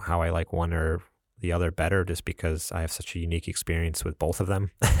say how I like one or the other better, just because I have such a unique experience with both of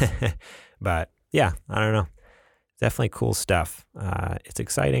them. But yeah, I don't know. Definitely cool stuff. It's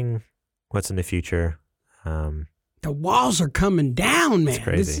exciting what's in the future. The walls are coming down, man. It's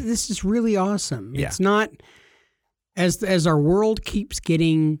crazy. This is really awesome. Yeah. It's not, as our world keeps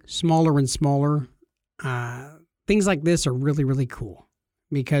getting smaller and smaller, things like this are really, really cool.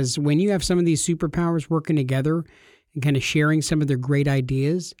 Because when you have some of these superpowers working together and kind of sharing some of their great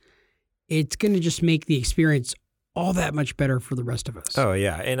ideas, it's going to just make the experience all that much better for the rest of us. Oh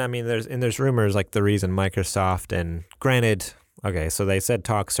yeah, and I mean, there's rumors like the reason Microsoft, and granted, okay, so they said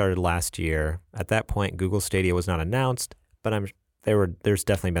talks started last year. At that point, Google Stadia was not announced, but there's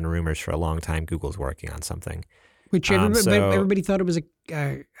definitely been rumors for a long time Google's working on something. Which everybody thought it was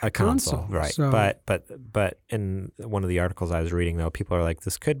a console, right? So. But in one of the articles I was reading, though, people are like,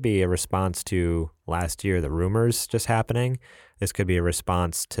 this could be a response to last year, the rumors just happening. This could be a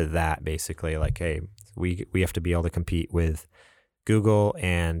response to that, basically, like, hey, we have to be able to compete with Google,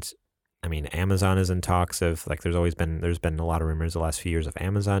 and I mean, Amazon is in talks of, like, there's been a lot of rumors the last few years of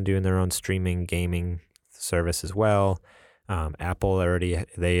Amazon doing their own streaming gaming service as well. Apple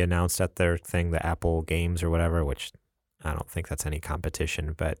they announced at their thing, the Apple Games or whatever, which I don't think that's any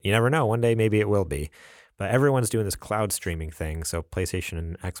competition, but you never know. One day maybe it will be. But everyone's doing this cloud streaming thing, so PlayStation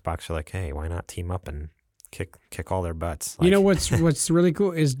and Xbox are like, hey, why not team up and kick all their butts? Like, what's really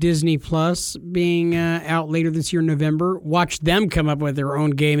cool is Disney Plus being out later this year in November. Watch them come up with their own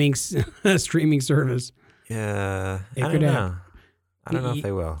gaming streaming service. Yeah, I don't know. I don't know if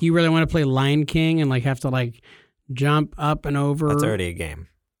they will. You really want to play Lion King and like have to like jump up and over? That's already a game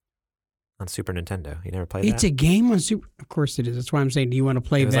on Super Nintendo. You never played that? It's a game on Super. Of course it is. That's why I'm saying, do you want to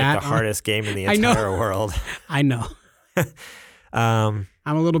play it was that? Like the hardest game in the entire world. I know. I'm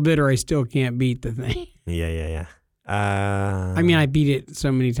a little bitter. I still can't beat the thing. Yeah. I mean, I beat it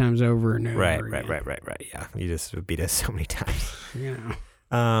so many times over and over. Right. Yeah, you just beat it so many times. Yeah.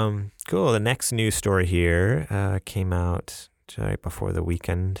 Cool. The next news story here came out right before the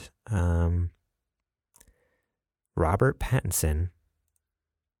weekend. Robert Pattinson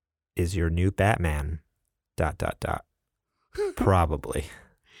is your new Batman. ... Probably.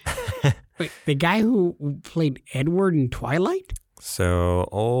 Wait, the guy who played Edward in Twilight? So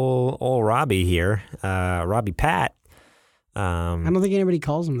old Robbie here, Robbie Pat. I don't think anybody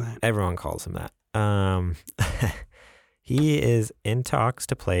calls him that. Everyone calls him that. He is in talks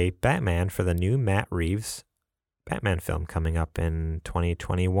to play Batman for the new Matt Reeves Batman film coming up in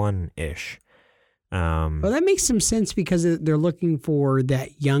 2021-ish. Well, that makes some sense because they're looking for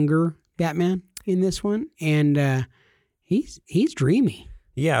that younger Batman in this one, and he's dreamy.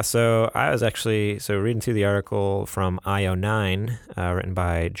 Yeah, so I was actually reading through the article from IO9, written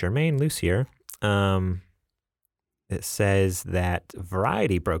by Jermaine Lucier. It says that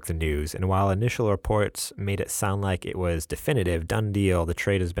Variety broke the news, and while initial reports made it sound like it was definitive, done deal, the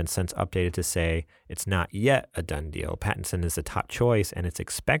trade has been since updated to say it's not yet a done deal. Pattinson is the top choice, and it's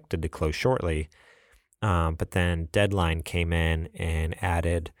expected to close shortly. But then Deadline came in and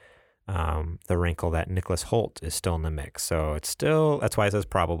added the wrinkle that Nicholas Hoult is still in the mix. So it's still, that's why it says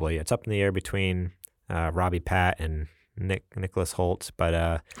probably. It's up in the air between Robbie Pat and Nicholas Hoult, but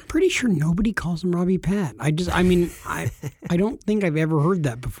I'm pretty sure nobody calls him Robbie Pat. I don't think I've ever heard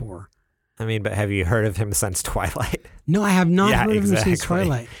that before. I mean, but have you heard of him since Twilight? No, I have not heard of him since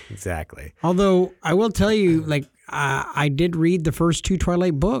Twilight. Exactly. Although I will tell you, like, I did read the first 2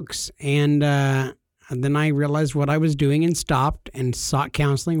 Twilight books, and then I realized what I was doing and stopped and sought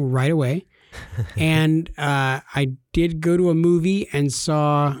counseling right away. And I did go to a movie and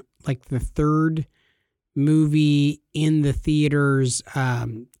saw like the 3rd movie in the theaters,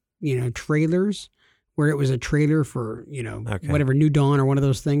 trailers, where it was a trailer for, whatever, New Dawn or one of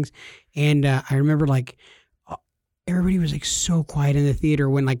those things. And I remember like everybody was like so quiet in the theater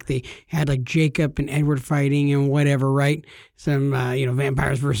when like they had like Jacob and Edward fighting and whatever, right? Some,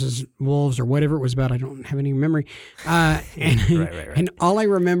 vampires versus wolves or whatever it was about. I don't have any memory. Right. And all I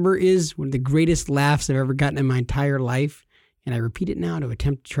remember is one of the greatest laughs I've ever gotten in my entire life. And I repeat it now to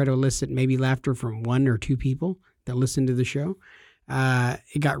attempt to try to elicit maybe laughter from 1 or 2 people that listen to the show.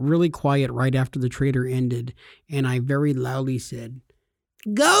 It got really quiet right after the trailer ended. And I very loudly said,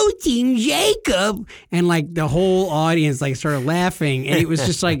 "Go Team Jacob!" And like the whole audience like started laughing. And it was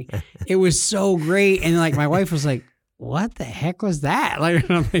just like, it was so great. And like my wife was like, "What the heck was that?" Like,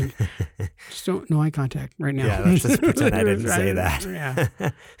 I'm like, just no eye contact right now. Yeah, let's just pretend I didn't say that. Yeah.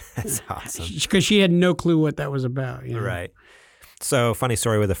 That's awesome. Because she had no clue what that was about. Right. So, funny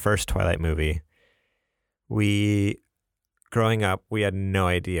story with the first Twilight movie. Growing up, we had no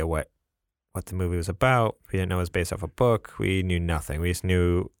idea what the movie was about. We didn't know it was based off a book. We knew nothing. We just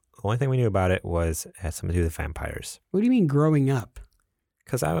knew, the only thing we knew about it was it had something to do with vampires. What do you mean growing up?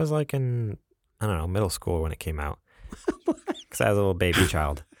 Because I was like in, I don't know, middle school when it came out. Because I was a little baby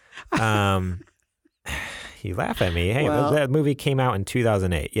child. You laugh at me. Hey, that movie came out in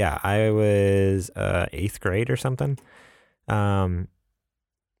 2008. Yeah, I was 8th grade or something.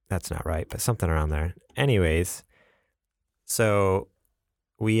 That's not right, but something around there. Anyways, so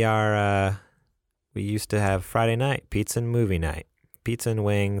we used to have Friday night pizza and movie night, pizza and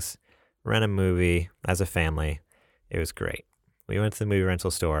wings, rent a movie as a family. It was great. We went to the movie rental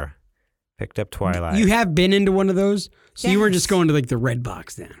store, picked up Twilight. You have been into one of those? So yes. You weren't just going to like the Red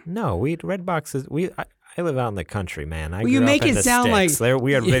Box then? No, Red Boxes. I live out in the country, man. You make it sound like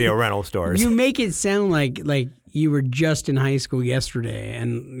we had video rental stores. You make it sound like you were just in high school yesterday,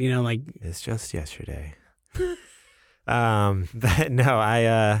 and like it's just yesterday. But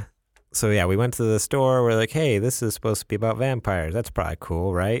no, so yeah, we went to the store. We're like, hey, this is supposed to be about vampires. That's probably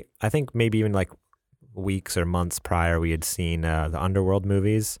cool, right? I think maybe even like weeks or months prior, we had seen the Underworld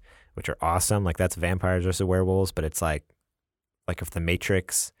movies, which are awesome. Like that's vampires versus werewolves, but it's like if the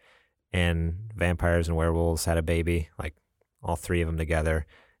Matrix and vampires and werewolves had a baby, like all 3 of them together.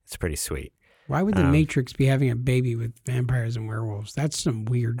 It's pretty sweet. Why would the Matrix be having a baby with vampires and werewolves? That's some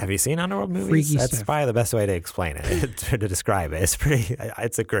weird. Have you seen Underworld movies? Freaky That's stuff. Probably the best way to explain it, to describe it.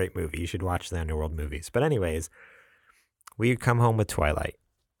 It's a great movie. You should watch the Underworld movies. But anyways, we come home with Twilight.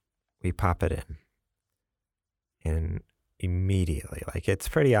 We pop it in. And immediately, like it's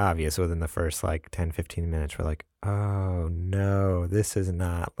pretty obvious within the first like 10, 15 minutes, we're like, oh no, this is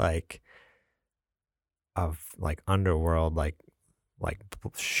not like Underworld, like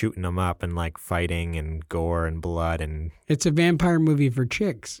shooting them up and like fighting and gore and blood, and it's a vampire movie for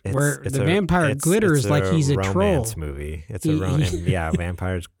chicks where the vampire glitters like he's a troll. Romance movie. It's a romance. Yeah,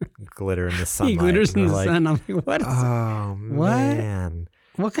 vampires glitter in the sunlight. He glitters in the sun. I'm like, what? Man.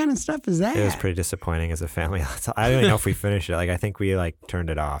 What kind of stuff is that? It was pretty disappointing as a family. I don't even know if we finished it. Like, I think we like turned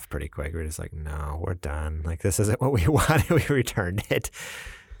it off pretty quick. We were just like, no, we're done. Like, this isn't what we wanted. We returned it.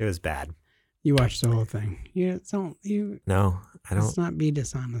 It was bad. You watched the whole thing. No, I don't. Let's not be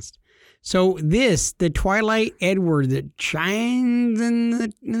dishonest. So the Twilight Edward that shines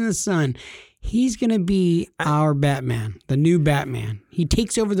in the sun, he's going to be our Batman, the new Batman. He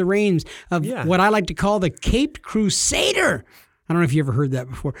takes over the reins of what I like to call the Caped Crusader. I don't know if you ever heard that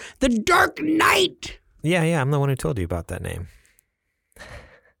before. The Dark Knight. Yeah, I'm the one who told you about that name.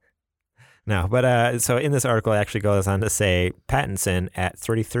 No, but so in this article, it actually goes on to say Pattinson, at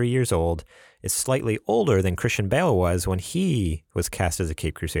 33 years old, is slightly older than Christian Bale was when he was cast as a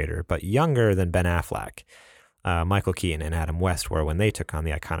Cape Crusader, but younger than Ben Affleck, Michael Keaton, and Adam West were when they took on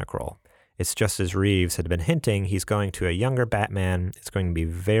the iconic role. It's just as Reeves had been hinting, he's going to a younger Batman. It's going to be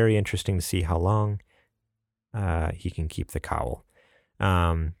very interesting to see how long he can keep the cowl.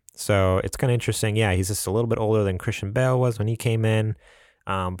 So it's kind of interesting. Yeah, he's just a little bit older than Christian Bale was when he came in.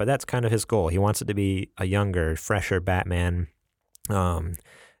 But that's kind of his goal. He wants it to be a younger, fresher Batman.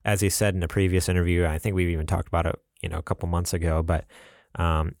 As he said in a previous interview, I think we've even talked about it, a couple months ago, but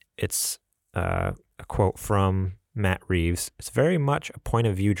it's a quote from Matt Reeves. It's very much a point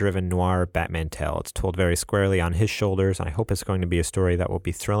of view driven noir Batman tale. It's told very squarely on his shoulders. I hope it's going to be a story that will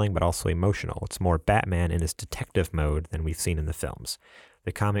be thrilling, but also emotional. It's more Batman in his detective mode than we've seen in the films.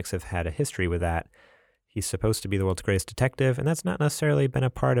 The comics have had a history with that. He's supposed to be the world's greatest detective, and that's not necessarily been a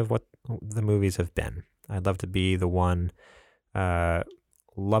part of what the movies have been. I'd love to be the one,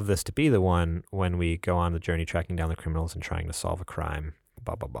 love this to be the one when we go on the journey tracking down the criminals and trying to solve a crime,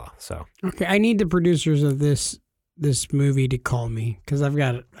 blah, blah, blah. So, okay, I need the producers of this movie to call me because I've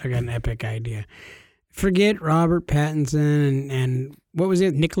got an epic idea. Forget Robert Pattinson and what was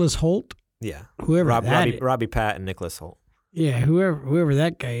it, Nicholas Hoult? Yeah, Robbie Pat and Nicholas Hoult. Yeah, whoever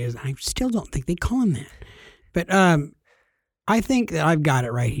that guy is. I still don't think they call him that. But I think that I've got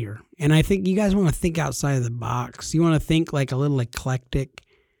it right here. And I think you guys want to think outside of the box. You want to think like a little eclectic.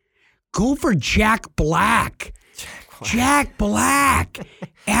 Go for Jack Black. Jack Black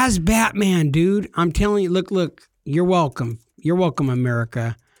as Batman, dude. I'm telling you, look, you're welcome. You're welcome,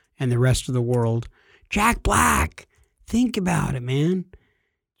 America and the rest of the world. Jack Black. Think about it, man.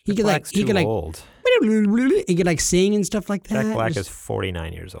 He could old. He could sing and stuff like that. Jack Black is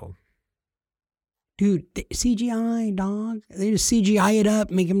 49 years old. Dude, CGI, dog. They just CGI it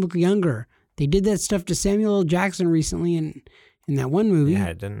up, make him look younger. They did that stuff to Samuel L. Jackson recently in that one movie. Yeah,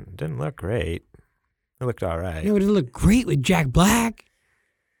 it didn't look great. It looked all right. No, it didn't look great with Jack Black.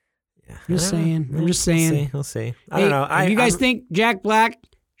 Yeah, I'm just saying. We'll see. I don't know. You guys think Jack Black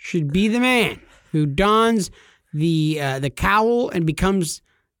should be the man who dons the cowl and becomes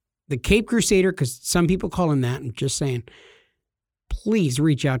the Cape Crusader, because some people call him that. I'm just saying. Please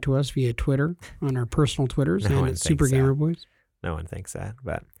reach out to us via Twitter on our personal Twitters and at Super Gamer Boys. No one thinks that,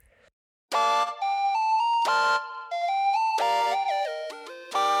 but.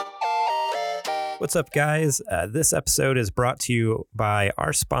 What's up, guys? This episode is brought to you by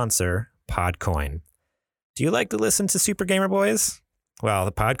our sponsor, Podcoin. Do you like to listen to Super Gamer Boys? Well,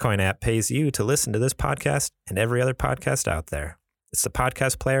 the Podcoin app pays you to listen to this podcast and every other podcast out there. It's the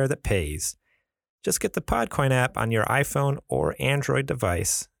podcast player that pays. Just get the Podcoin app on your iPhone or Android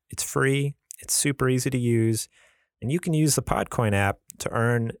device. It's free, it's super easy to use, and you can use the Podcoin app to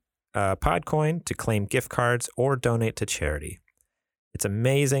earn Podcoin to claim gift cards or donate to charity. It's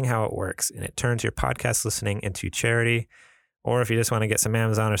amazing how it works, and it turns your podcast listening into charity. Or if you just want to get some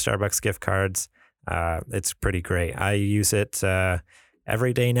Amazon or Starbucks gift cards, it's pretty great. I use it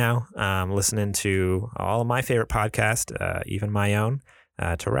every day now, listening to all of my favorite podcasts, even my own.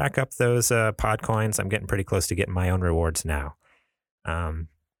 To rack up those pod coins. I'm getting pretty close to getting my own rewards now.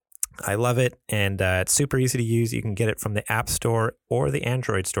 I love it, and it's super easy to use. You can get it from the App Store or the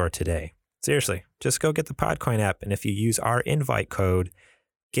Android Store today. Seriously, just go get the Podcoin app, and if you use our invite code,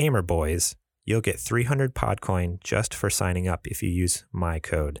 GamerBoys, you'll get 300 Podcoin just for signing up if you use my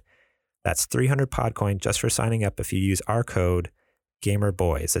code. That's 300 Podcoin just for signing up if you use our code,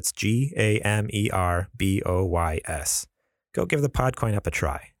 GamerBoys. That's GAMERBOYS. Go give the Podcoin app a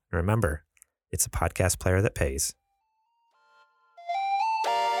try. And remember, it's a podcast player that pays.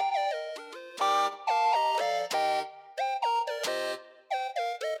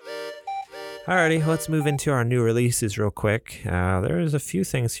 Alrighty, let's move into our new releases real quick. There's a few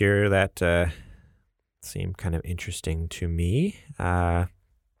things here that seem kind of interesting to me.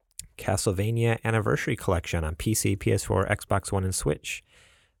 Castlevania Anniversary Collection on PC, PS4, Xbox One, and Switch.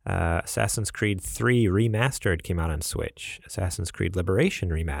 Assassin's Creed 3 Remastered came out on Switch. Assassin's Creed Liberation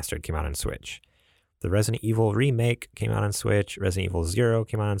Remastered came out on Switch. The Resident Evil Remake came out on Switch. Resident Evil 0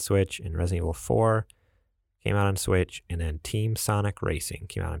 came out on Switch. And Resident Evil 4 came out on Switch. And then Team Sonic Racing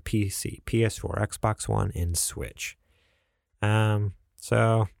came out on PC, PS4, Xbox One, and Switch.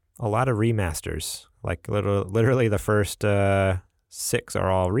 So a lot of remasters. Like literally the first 6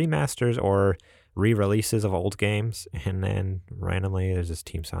 are all remasters or re-releases of old games, and then randomly there's this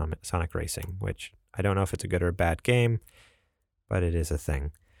Team Sonic Racing, which I don't know if it's a good or a bad game, but it is a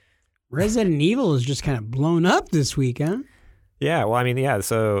thing. Resident Evil is just kind of blown up this week, huh? Yeah, well, I mean, yeah,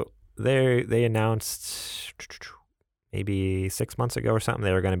 so they announced maybe 6 months ago or something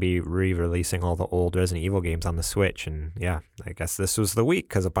they were going to be re-releasing all the old Resident Evil games on the Switch, and yeah, I guess this was the week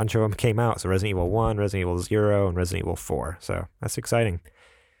because a bunch of them came out. So Resident Evil 1, Resident Evil 0, and Resident Evil 4. So that's exciting.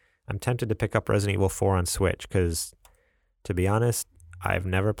 I'm tempted to pick up Resident Evil 4 on Switch because, to be honest, I've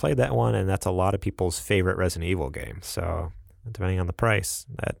never played that one, and that's a lot of people's favorite Resident Evil game. So depending on the price,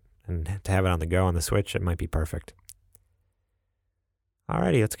 and to have it on the go on the Switch, it might be perfect.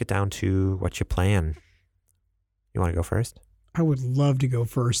 Alrighty, let's get down to what you plan. You want to go first? I would love to go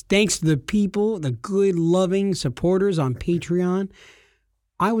first. Thanks to the people, the good, loving supporters on Patreon,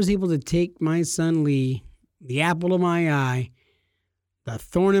 I was able to take my son Lee, the apple of my eye, the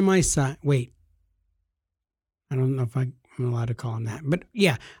thorn in my side. Wait, I don't know if I'm allowed to call him that. But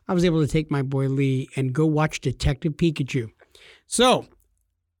yeah, I was able to take my boy Lee and go watch Detective Pikachu. So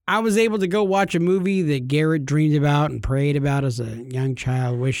I was able to go watch a movie that Garrett dreamed about and prayed about as a young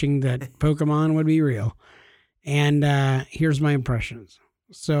child, wishing that Pokemon would be real. And here's my impressions.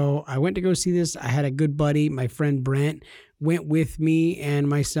 So I went to go see this. I had a good buddy, my friend Brent, went with me and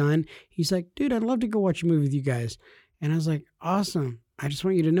my son. He's like, dude, I'd love to go watch a movie with you guys. And I was like, awesome. I just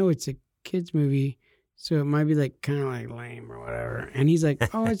want you to know it's a kid's movie, so it might be like kind of like lame or whatever. And he's like,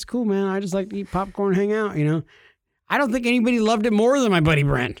 oh, it's cool, man. I just like to eat popcorn, hang out, you know. I don't think anybody loved it more than my buddy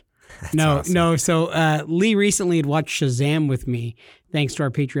Brent. No. So Lee recently had watched Shazam with me, thanks to our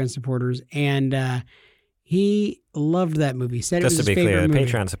Patreon supporters, and he loved that movie. Said just it was to be his favorite clear, the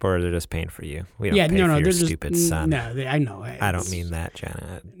movie. Patreon supporters are just paying for you. We don't pay for your stupid son. No, I know. I don't mean that,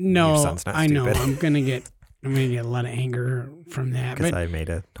 Janet. No, your son's not I know. stupid. I'm gonna get a lot of anger from that. Because I made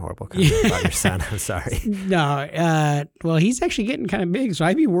a horrible comment about your son. I'm sorry. No, well, he's actually getting kind of big, so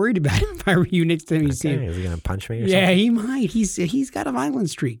I'd be worried about him if I were you next time you see him. Is he gonna punch me or Yeah, something? he might. He's got a violent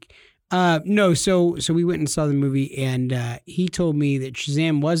streak. No, so we went and saw the movie, and he told me that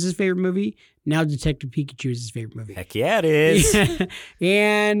Shazam was his favorite movie. Now Detective Pikachu is his favorite movie. Heck yeah, it is.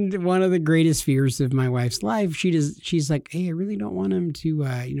 And one of the greatest fears of my wife's life, she's like, hey, I really don't want him to,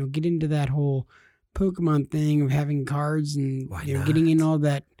 get into that whole Pokemon thing of having cards and getting in all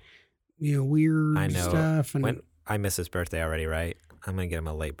that, weird stuff. And I miss his birthday already, right? I'm gonna get him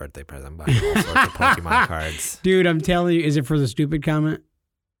a late birthday present, buy him all sorts of Pokemon cards. Dude, I'm telling you, is it for the stupid comment?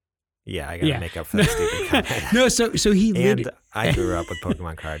 Yeah, I gotta make up for the stupid comment. No, so he and I grew up with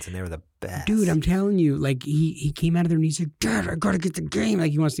Pokemon cards, and they were the best. Dude, I'm telling you, like he came out of there and he's like, Dad, I gotta get the game.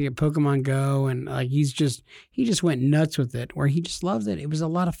 Like he wants to get Pokemon Go, and like he just went nuts with it, where he just loves it. It was a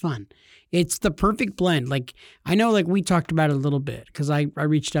lot of fun. It's the perfect blend. Like I know, like we talked about it a little bit because I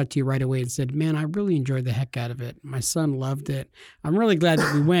reached out to you right away and said, man, I really enjoyed the heck out of it. My son loved it. I'm really glad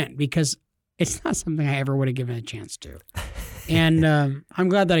that we went because it's not something I ever would have given a chance to. And I'm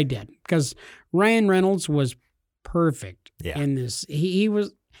glad that I did because Ryan Reynolds was perfect in this. He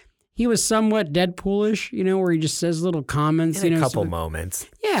was somewhat Deadpoolish, where he just says little comments. In a couple moments.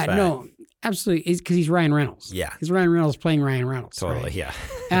 Yeah, no, absolutely. Because he's Ryan Reynolds. Yeah. He's Ryan Reynolds playing Ryan Reynolds. Totally, right? yeah.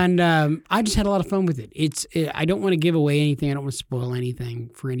 And I just had a lot of fun with it. I don't want to give away anything. I don't want to spoil anything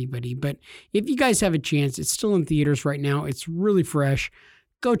for anybody. But if you guys have a chance, it's still in theaters right now. It's really fresh.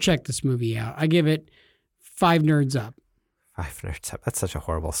 Go check this movie out. I give it 5 nerds up. 5 nerds up. That's such a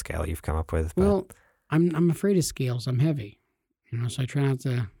horrible scale you've come up with. But... Well, I'm afraid of scales. I'm heavy, so I try not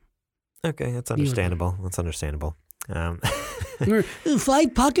to. Okay, that's understandable. That's understandable.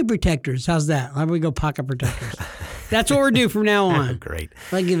 5 pocket protectors. How's that? How about we go pocket protectors? That's what we're doing from now on. Great.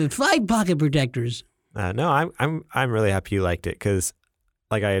 I give it 5 pocket protectors. No, I'm really happy you liked it because,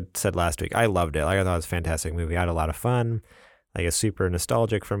 like I had said last week, I loved it. Like I thought it was a fantastic movie. I had a lot of fun. Like it's super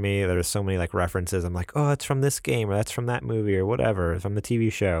nostalgic for me. There's so many like references. I'm like, oh, it's from this game or that's from that movie or whatever, from the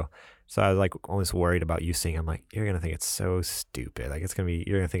TV show. So I was like almost worried about you seeing. I'm like, you're gonna think it's so stupid. Like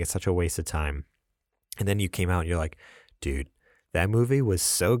you're gonna think it's such a waste of time. And then you came out and you're like, dude, that movie was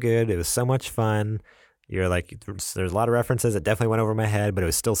so good. It was so much fun. You're like, there's a lot of references that definitely went over my head, but it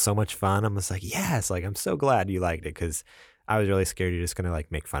was still so much fun. I'm just like, yes, like I'm so glad you liked it because I was really scared you're just gonna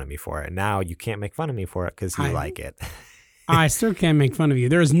like make fun of me for it. And now you can't make fun of me for it because you like it. I still can't make fun of you.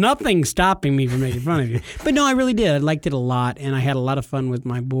 There's nothing stopping me from making fun of you. But no, I really did. I liked it a lot, and I had a lot of fun with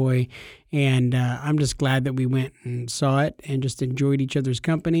my boy. And I'm just glad that we went and saw it and just enjoyed each other's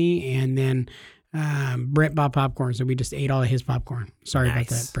company. And then Brent bought popcorn, so we just ate all of his popcorn. Sorry about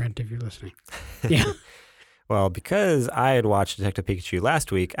that, Brent, if you're listening. Yeah. Well, because I had watched Detective Pikachu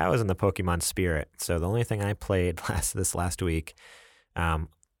last week, I was in the Pokemon spirit. So the only thing I played this last week,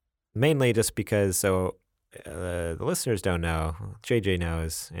 mainly just because the listeners don't know, JJ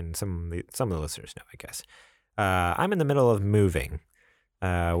knows, and some of the listeners know, I guess. I'm in the middle of moving.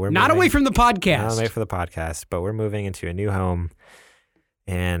 Not away from the podcast. Not away from the podcast, but we're moving into a new home.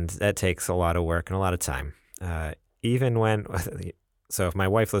 And that takes a lot of work and a lot of time. Even when, so if my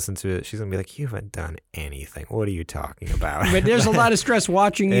wife listens to it, she's going to be like, you haven't done anything. What are you talking about? But there's a lot of stress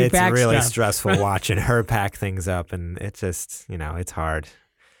watching you pack It's really stuff. stressful watching her pack things up, and it's just, it's hard.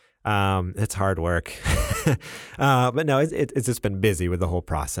 It's hard work. But no, it's just been busy with the whole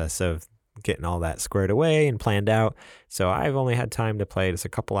process of getting all that squared away and planned out. So I've only had time to play just a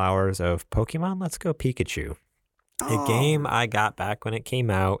couple hours of Pokemon Let's Go Pikachu. A game I got back when it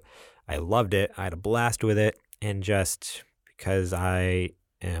came out. I loved it. I had a blast with it. And just because I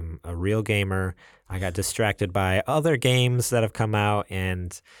am a real gamer, I got distracted by other games that have come out.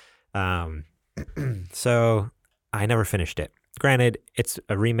 And so I never finished it. Granted, it's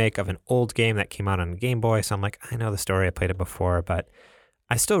a remake of an old game that came out on Game Boy. So I'm like, I know the story. I played it before. But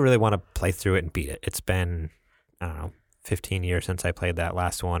I still really want to play through it and beat it. It's been, I don't know, 15 years since I played that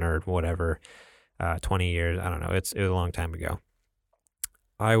last one or whatever. 20 years, I don't know. It was a long time ago.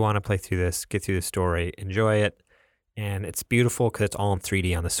 I want to play through this, get through the story, enjoy it, and it's beautiful because it's all in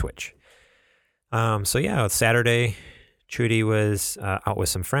 3D on the Switch. So yeah, Saturday, Trudy was out with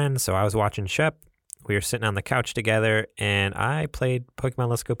some friends, so I was watching Shep. We were sitting on the couch together, and I played Pokemon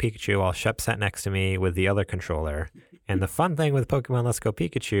Let's Go Pikachu while Shep sat next to me with the other controller. And the fun thing with Pokemon Let's Go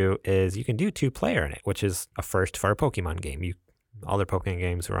Pikachu is you can do 2-player in it, which is a first for a Pokemon game. All their Pokemon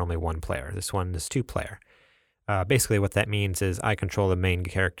games were only 1 player. This one is 2-player. Basically what that means is I control the main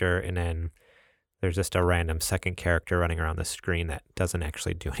character, and then there's just a random second character running around the screen that doesn't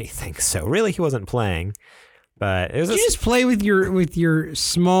actually do anything. So really he wasn't playing, but it was Did you just play with your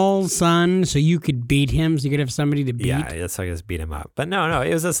small son so you could beat him, so you could have somebody to beat? Yeah, that's how I just beat him up. But no,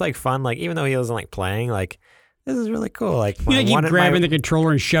 it was just like fun. Like even though he wasn't like playing, like this is really cool. Like you keep grabbing the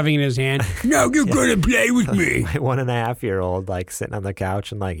controller and shoving it in his hand. No, you're gonna play with me. My 1.5-year-old like sitting on the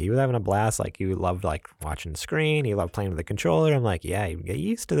couch and like he was having a blast. Like he loved like watching the screen. He loved playing with the controller. I'm like, yeah, you get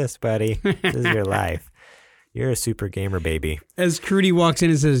used to this, buddy. This is your life. You're a super gamer, baby. As Trudy walks in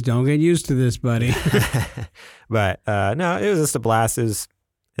and says, "Don't get used to this, buddy." But no, it was just a blast. It's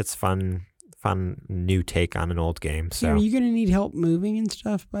fun new take on an old game. So are you gonna need help moving and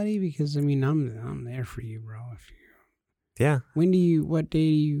stuff, buddy? Because I mean, I'm there for you, bro. Yeah. What day do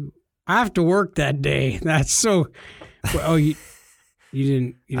you? I have to work that day. That's so. Oh, you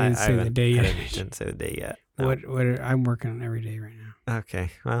didn't say the day yet. I didn't say the day yet. No. What I'm working on every day right now.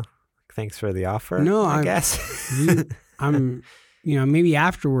 Okay. Well, thanks for the offer. No, I guess. I'm, maybe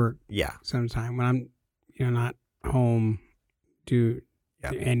after work. Yeah. Sometime when I'm, not home, do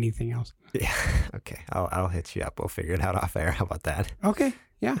anything else. Yeah. Okay. I'll hit you up. We'll figure it out off air. How about that? Okay.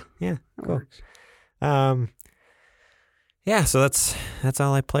 Yeah. Yeah. That Cool. works. Yeah. So that's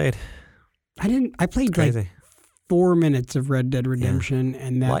all I played. I played like 4 minutes of Red Dead Redemption,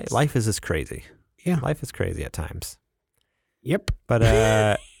 and that's life is just crazy. Yeah. Life is crazy at times. Yep.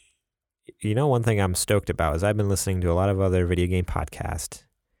 But one thing I'm stoked about is I've been listening to a lot of other video game podcasts.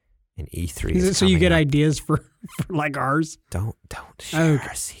 And E3 is it so you get ideas for like ours? Don't share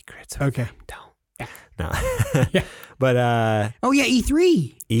our secrets. Okay. Don't. Yeah. No. Yeah. But oh yeah,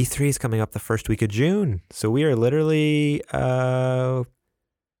 E3. E3 is coming up the first week of June. So we are literally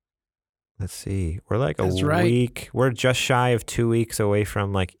let's see. We're like That's a right. week. We're just shy of 2 weeks away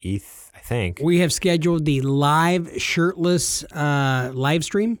from like E3, I think. We have scheduled the live shirtless live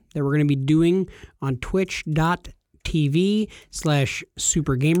stream that we're going to be doing on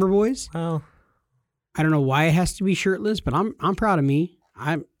twitch.tv/supergamerboys. Well, I don't know why it has to be shirtless, but I'm proud of me.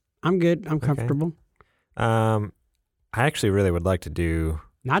 I'm good. I'm comfortable. I actually really would like to do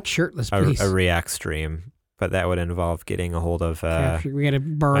Not shirtless, please. a React stream, but that would involve getting a hold of we got to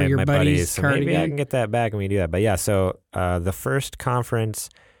borrow your my buddy's So cardigan. maybe I can get that back when we do that. But yeah, so the first conference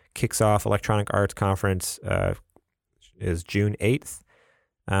kicks off, Electronic Arts Conference is June 8th.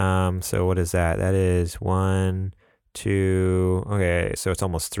 So what is that? That is 1, 2, okay, so it's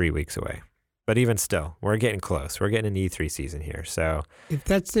almost 3 weeks away. But even still, we're getting close. We're getting an E3 season here. So if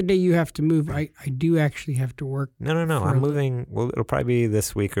that's the day you have to move, I do actually have to work. No. I'm moving. Well, it'll probably be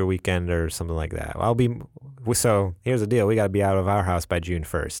this week or weekend or something like that. So here's the deal. We got to be out of our house by June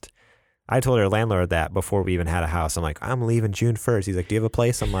 1st. I told our landlord that before we even had a house. I'm like, I'm leaving June 1st. He's like, do you have a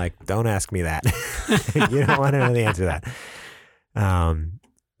place? I'm like, don't ask me that. You don't want to know the answer to that.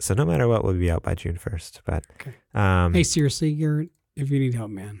 So no matter what, we'll be out by June 1st. But okay. Hey, seriously, Garrett, if you need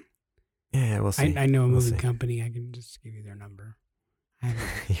help, man. Yeah, we'll see. I know a moving company. I can just give you their number.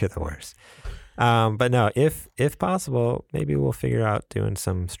 You're the worst. But no, if possible, maybe we'll figure out doing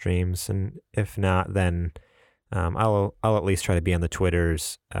some streams, and if not, then I'll at least try to be on the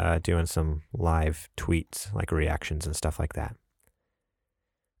Twitters doing some live tweets, like reactions and stuff like that.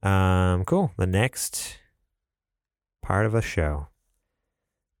 Cool. The next part of the show.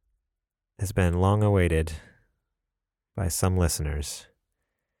 has been long awaited by some listeners.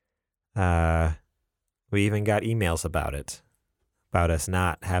 We even got emails about it, about us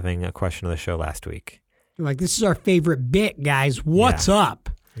not having a question of the show last week. You're like, this is our favorite bit, guys. What's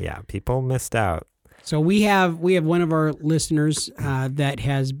up? Yeah, people missed out. So we have one of our listeners that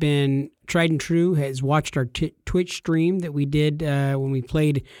has been tried and true, has watched our Twitch stream that we did when we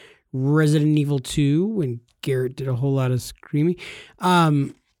played Resident Evil 2 when Garrett did a whole lot of screaming.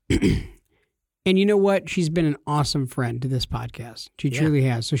 And you know what? She's been an awesome friend to this podcast. She truly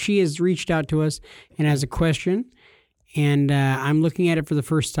has. So she has reached out to us and has a question. And I'm looking at it for the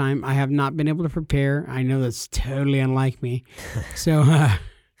first time. I have not been able to prepare. I know that's totally unlike me. So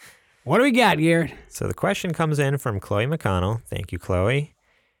what do we got, Garrett? So the question comes in from Chloe McConnell. Thank you, Chloe.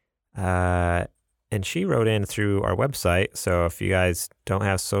 And she wrote in through our website. So if you guys don't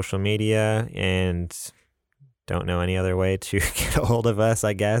have social media and don't know any other way to get a hold of us,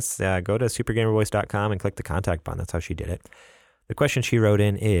 I guess, go to supergamerboys.com and click the contact button. That's how she did it. The question she wrote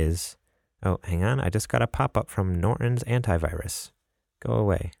in is, oh, hang on. I just got a pop-up from Norton's antivirus. Go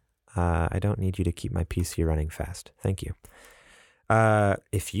away. I don't need you to keep my PC running fast. Thank you.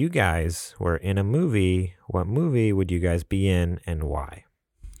 If you guys were in a movie, what movie would you guys be in and why?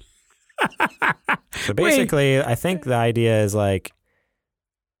 So basically, I think the idea is like,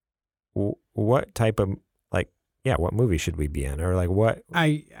 what type of, what movie should we be in? Or like what?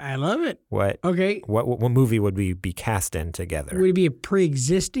 I love it. What? Okay. What movie would we be cast in together? Would it be a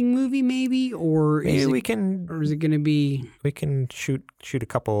pre-existing movie maybe? Or is it going to be? We can shoot a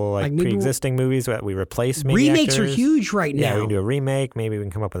couple pre-existing movies that we replace maybe remakes actors. Are huge right now. Yeah, we can do a remake. Maybe we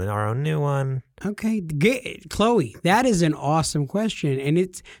can come up with our own new one. Okay. Chloe, that is an awesome question.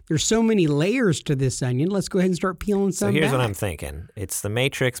 And there's so many layers to this onion. Let's go ahead and start peeling some back. So here's what I'm thinking. It's The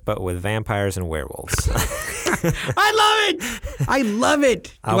Matrix, but with vampires and werewolves. I love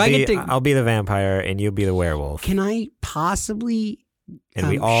it. I'll be the vampire and you'll be the werewolf. Can I possibly and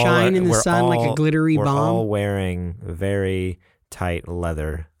we all shine in the sun like a glittery bomb? We're all wearing very tight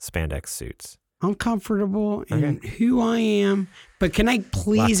leather spandex suits. I'm comfortable in who I am, but can I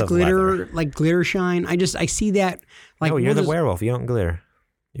please glitter shine? I see that. No, you're the werewolf. You don't glitter.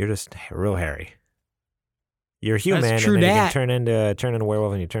 You're just real hairy. You're human, That's true, and then you can turn into a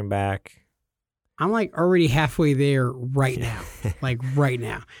werewolf, and you turn back. I'm already halfway there right now. Right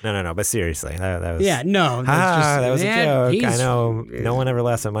now. No. But seriously, that was. Yeah, no. That was a joke. I know no one ever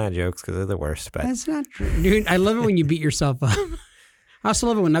laughs at my jokes because they're the worst. But that's not true, dude. I love it when you beat yourself up. I also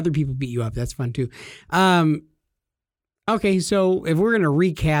love it when other people beat you up. That's fun too. Okay, so if we're gonna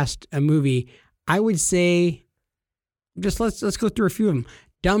recast a movie, I would say, just let's go through a few of them.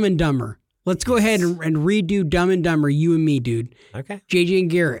 Dumb and Dumber. Let's go ahead and redo Dumb and Dumber. You and me, dude. Okay. JJ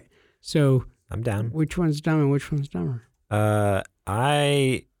and Garrett. So. I'm down. Which one's dumb and which one's dumber?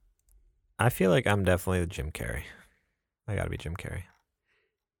 I feel like I'm definitely the Jim Carrey. I got to be Jim Carrey.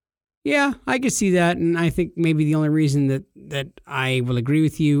 Yeah, I could see that, and I think maybe the only reason that I will agree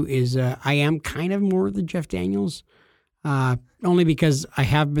with you is I am kind of more the Jeff Daniels, only because I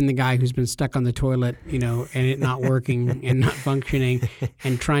have been the guy who's been stuck on the toilet, and it not working and not functioning,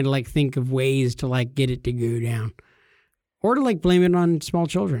 and trying to think of ways to get it to go down. Or to blame it on small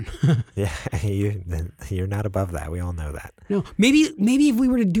children. Yeah, you're not above that. We all know that. No, maybe if we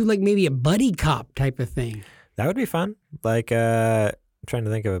were to do maybe a buddy cop type of thing. That would be fun. I'm trying to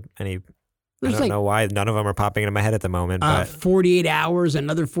think of any. I don't know why none of them are popping into my head at the moment. But 48 Hours,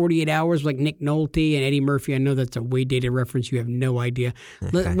 another 48 Hours, like Nick Nolte and Eddie Murphy. I know that's a way dated reference. You have no idea.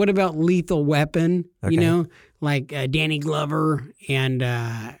 Okay. What about Lethal Weapon? Okay. Danny Glover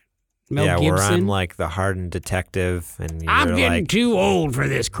and. Mel Gibson. Where I'm the hardened detective, and I'm getting too old for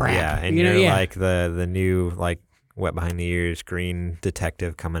this crap. Yeah, and you're the new wet behind the ears green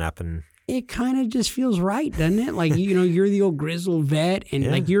detective coming up, and it kind of just feels right, doesn't it? You're the old grizzled vet,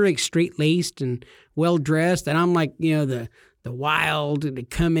 and you're straight laced and well dressed, and I'm the wild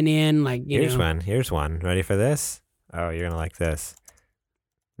coming in Here's one. Ready for this? Oh, you're gonna like this.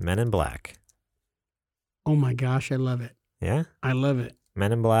 Men in Black. Oh my gosh, I love it. Yeah, I love it.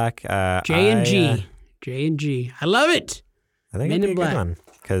 Men in Black. J and G. I love it. I think it'd be a good one.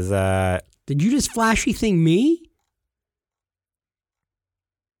 Because did you just flashy thing me?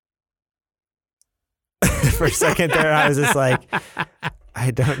 For a second there, I was just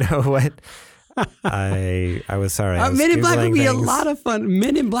I don't know what. I was sorry. Men in Black would be a lot of fun.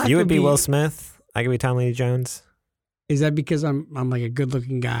 Men in Black. You would be Will Smith. I could be Tommy Lee Jones. Is that because I'm a good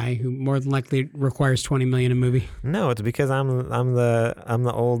looking guy who more than likely requires $20 million a movie? No, it's because I'm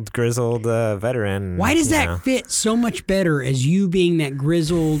the old grizzled veteran. Why does that fit so much better as you being that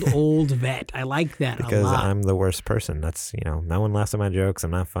grizzled old vet? I like that because a lot. I'm the worst person. That's no one laughs at my jokes.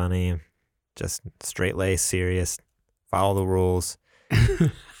 I'm not funny. just straight laced, serious, follow the rules.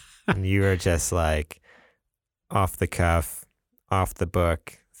 And you are just like off the cuff, off the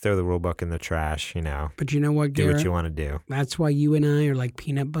book, throw the rule book in the trash, But you know what, do Garrett? what you want to do. That's why you and I are like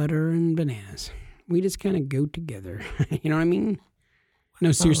peanut butter and bananas. We just kind of go together. You know what I mean?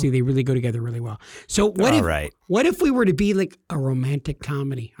 No, seriously, they really go together really well. So what if we were to be like a romantic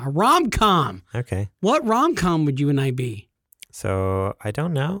comedy, a rom-com? Okay. What rom-com would you and I be? So I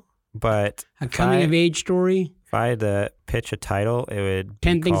don't know, but A coming-of-age story? If I had to pitch a title, it would be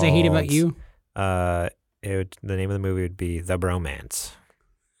 10 Things I Hate About You? The name of the movie would be The Bromance.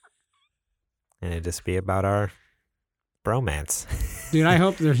 And it'd just be about our bromance. Dude, I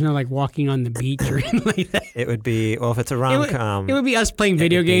hope there's no like walking on the beach or anything like that. It would be, well, if it's a rom-com. It would be us playing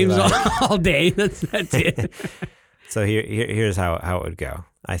video games all day. That's it. So here's how it would go.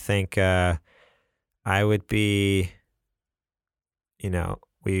 I think I would be,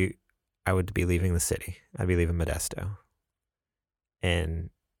 I would be leaving the city. I'd be leaving Modesto.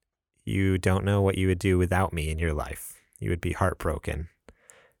 And you don't know what you would do without me in your life. You would be heartbroken.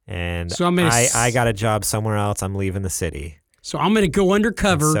 And so I got a job somewhere else. I'm leaving the city. So I'm going to go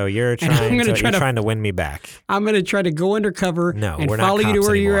undercover. And so you're trying to win me back. I'm going to try to go undercover and we're follow not you to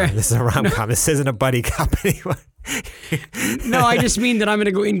where anymore. you're at. This is a rom-com. This isn't a buddy cop anymore. No, I just mean that I'm going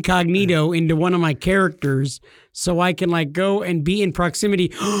to go incognito into one of my characters so I can like go and be in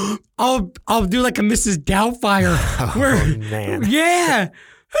proximity. I'll do like a Mrs. Doubtfire. Man. Yeah.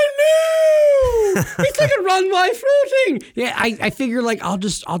 Hello! It's like a runway floating. Yeah, I figure like I'll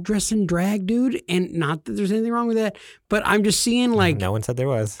dress in drag, dude, and not that there's anything wrong with that, but I'm just seeing like no one said there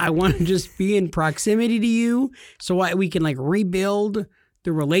was. I want to just be in proximity to you so we can like rebuild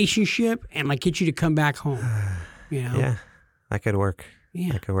the relationship and like get you to come back home. Yeah, that could work.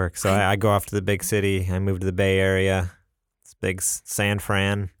 Yeah, that could work. So I go off to the big city. I move to the Bay Area. It's big San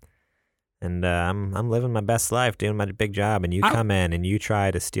Fran. And I'm living my best life, doing my big job, and you come in and you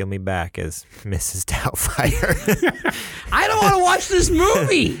try to steal me back as Mrs. Doubtfire. I don't want to watch this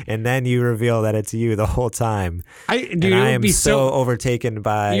movie. And then you reveal that it's you the whole time. I am so overtaken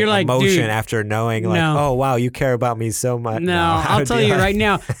by emotion after knowing, oh wow, you care about me so much. No, I'll tell you right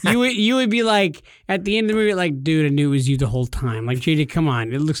now, you would be like at the end of the movie, like, dude, I knew it was you the whole time. Like, JD, come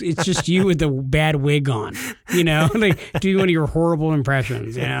on, it's just you with the bad wig on. Like do one of your horrible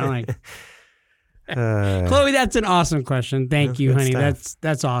impressions. Like. Chloe, that's an awesome question. Thank you, honey. Stuff.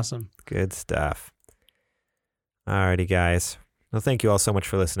 That's awesome. Good stuff. Alrighty, guys. Well, thank you all so much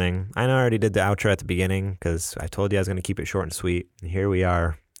for listening. I know I already did the outro at the beginning because I told you I was going to keep it short and sweet. And here we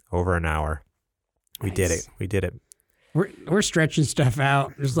are, over an hour. We did it. We're stretching stuff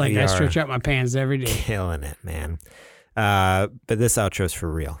out. Just like I stretch out my pants every day. Killing it, man. But this outro is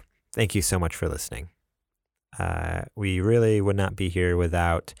for real. Thank you so much for listening. We really would not be here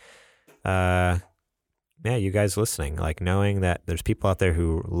without... you guys listening, like knowing that there's people out there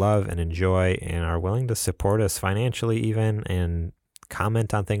who love and enjoy and are willing to support us financially even and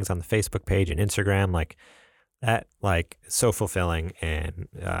comment on things on the Facebook page and Instagram, like that, like so fulfilling. And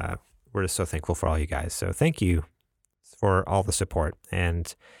we're just so thankful for all you guys. So thank you for all the support.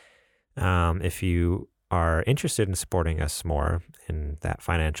 And if you are interested in supporting us more in that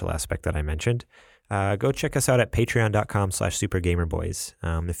financial aspect that I mentioned, go check us out at patreon.com/supergamerboys.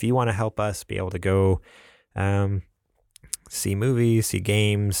 If you want to help us be able to go see movies, see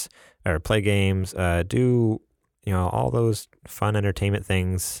games, or play games, do all those fun entertainment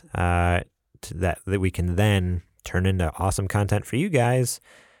things that we can then turn into awesome content for you guys,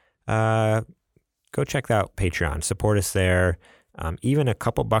 go check out Patreon. Support us there. Even a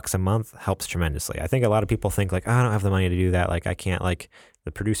couple bucks a month helps tremendously. I think a lot of people think like, I don't have the money to do that. Like I can't, like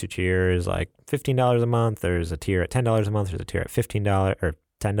the producer tier is like $15 a month. There's a tier at $10 a month. There's a tier at $15 or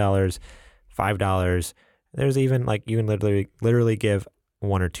 $10, $5. There's even like you can literally give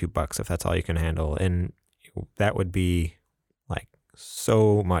 $1 or $2 if that's all you can handle, and that would be like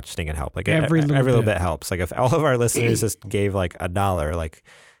so much stinking help. Like every little bit helps. Like if all of our listeners just gave like $1, like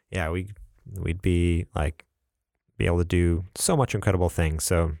we'd be like be able to do so much incredible things.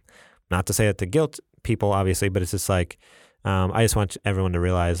 So not to say that to guilt people obviously, but it's just like I just want everyone to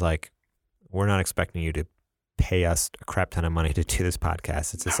realize like we're not expecting you to pay us a crap ton of money to do this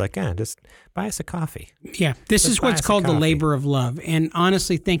podcast. It's just like, just buy us a coffee. Yeah, this is what's called the labor of love. And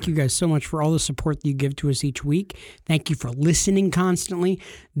honestly, thank you guys so much for all the support that you give to us each week. Thank you for listening constantly.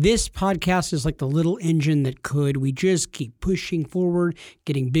 This podcast is like the little engine that could. We just keep pushing forward,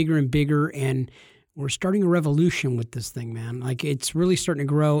 getting bigger and bigger, and we're starting a revolution with this thing, man. Like it's really starting to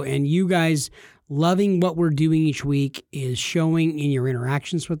grow, and you guys loving what we're doing each week is showing in your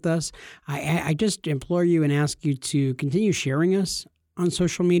interactions with us. I just implore you and ask you to continue sharing us on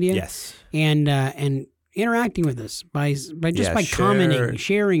social media. Yes. And interacting with us by commenting,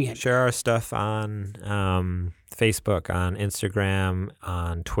 sharing it. Share our stuff on Facebook, on Instagram,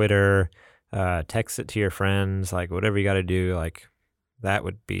 on Twitter. Text it to your friends, like whatever you got to do, like that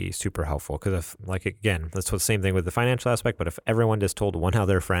would be super helpful. Because if, like, again, that's the same thing with the financial aspect. But if everyone just told one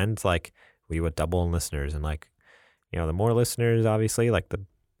other friend, like, we would double in listeners, and like, the more listeners, obviously, like the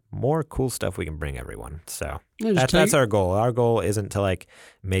more cool stuff we can bring everyone. So that's our goal. Our goal isn't to like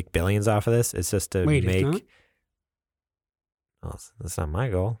make billions off of this. It's just to make. It's not? Oh, that's not my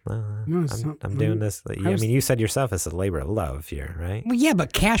goal. No, I'm doing this. I mean, you said yourself it's a labor of love here, right? Well, yeah,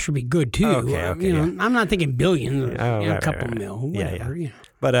 but cash would be good too. Okay, I'm not thinking billions. A couple right. mil, whatever. Yeah.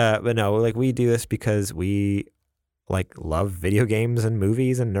 But no, like we do this because we like love video games and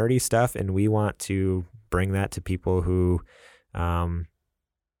movies and nerdy stuff, and we want to bring that to people who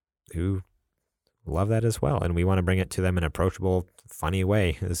love that as well, and we want to bring it to them in an approachable, funny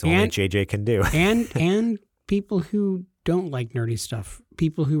way. This only JJ can do. and people who don't like nerdy stuff.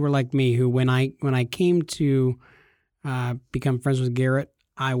 People who were like me, who when I came to become friends with Garrett,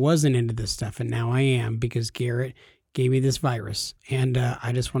 I wasn't into this stuff, and now I am because Garrett gave me this virus, and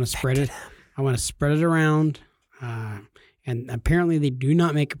I just want to spread it. I want to spread it around, and apparently they do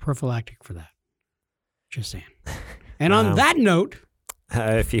not make a prophylactic for that. Just saying. And on that note,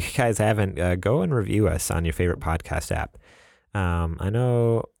 if you guys haven't, go and review us on your favorite podcast app. I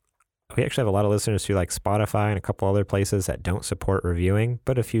know we actually have a lot of listeners who like Spotify and a couple other places that don't support reviewing.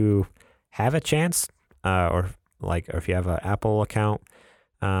 But if you have a chance, or if you have an Apple account,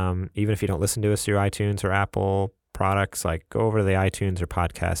 even if you don't listen to us through iTunes or Apple products, like go over to the iTunes or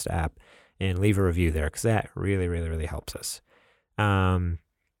podcast app and leave a review there, because that really, really, really helps us.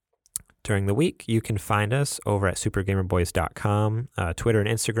 During the week, you can find us over at supergamerboys.com, Twitter and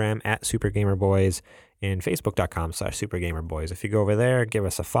Instagram at supergamerboys, and facebook.com/supergamerboys. If you go over there, give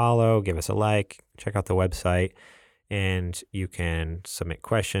us a follow, give us a like, check out the website, and you can submit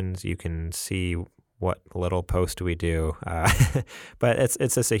questions. You can see what little post we do. But it's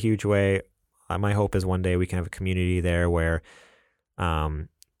just a huge way. My hope is one day we can have a community there where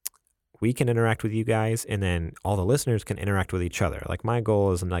we can interact with you guys, and then all the listeners can interact with each other. Like my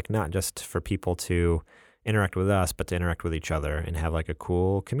goal is like not just for people to interact with us, but to interact with each other and have like a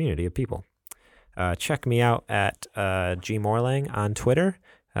cool community of people. Check me out at G Morlang on Twitter.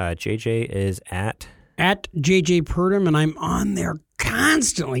 JJ is at JJ Purdom, and I'm on there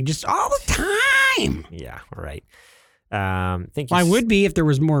constantly, just all the time. Yeah, right. Thank you. I would be if there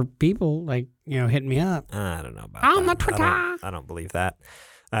was more people hitting me up. I don't know about on that. The Twitter. I don't believe that.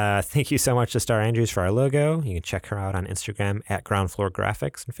 Thank you so much to Star Andrews for our logo. You can check her out on Instagram at Ground Floor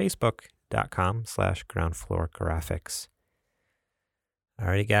Graphics and Facebook.com/Ground Floor Graphics.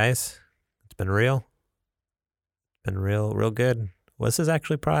 Alrighty, guys. It's been real. It's been real good. Well, this is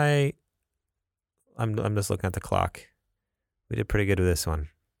actually probably, I'm just looking at the clock. We did pretty good with this one.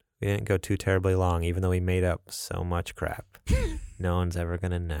 We didn't go too terribly long, even though we made up so much crap. No one's ever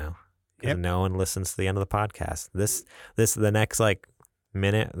going to know. Because no one listens to the end of the podcast. The next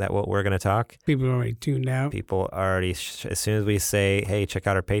minute that what we're going to talk. People are already tuned out. People already, as soon as we say, hey, check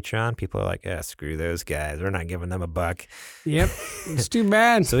out our Patreon, people are like, screw those guys. We're not giving them a buck. Yep. It's too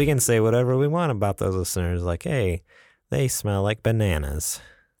bad. So we can say whatever we want about those listeners. Like, hey, they smell like bananas.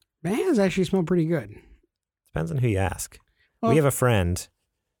 Bananas actually smell pretty good. Depends on who you ask. Well, we have a friend.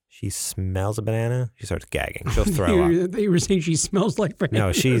 She smells a banana, she starts gagging. She'll throw up. You were saying she smells like banana. No,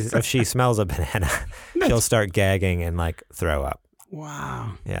 if she smells a banana, she'll start gagging and throw up.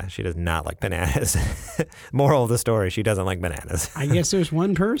 Wow. Yeah, she does not like bananas. Moral of the story, she doesn't like bananas. I guess there's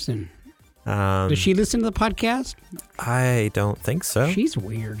one person. Does she listen to the podcast? I don't think so. She's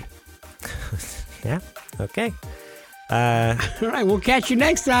weird. Yeah, okay. All right, we'll catch you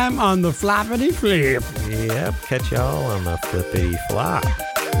next time on the Floppity Flip. Yep, catch y'all on the Flippity Flop.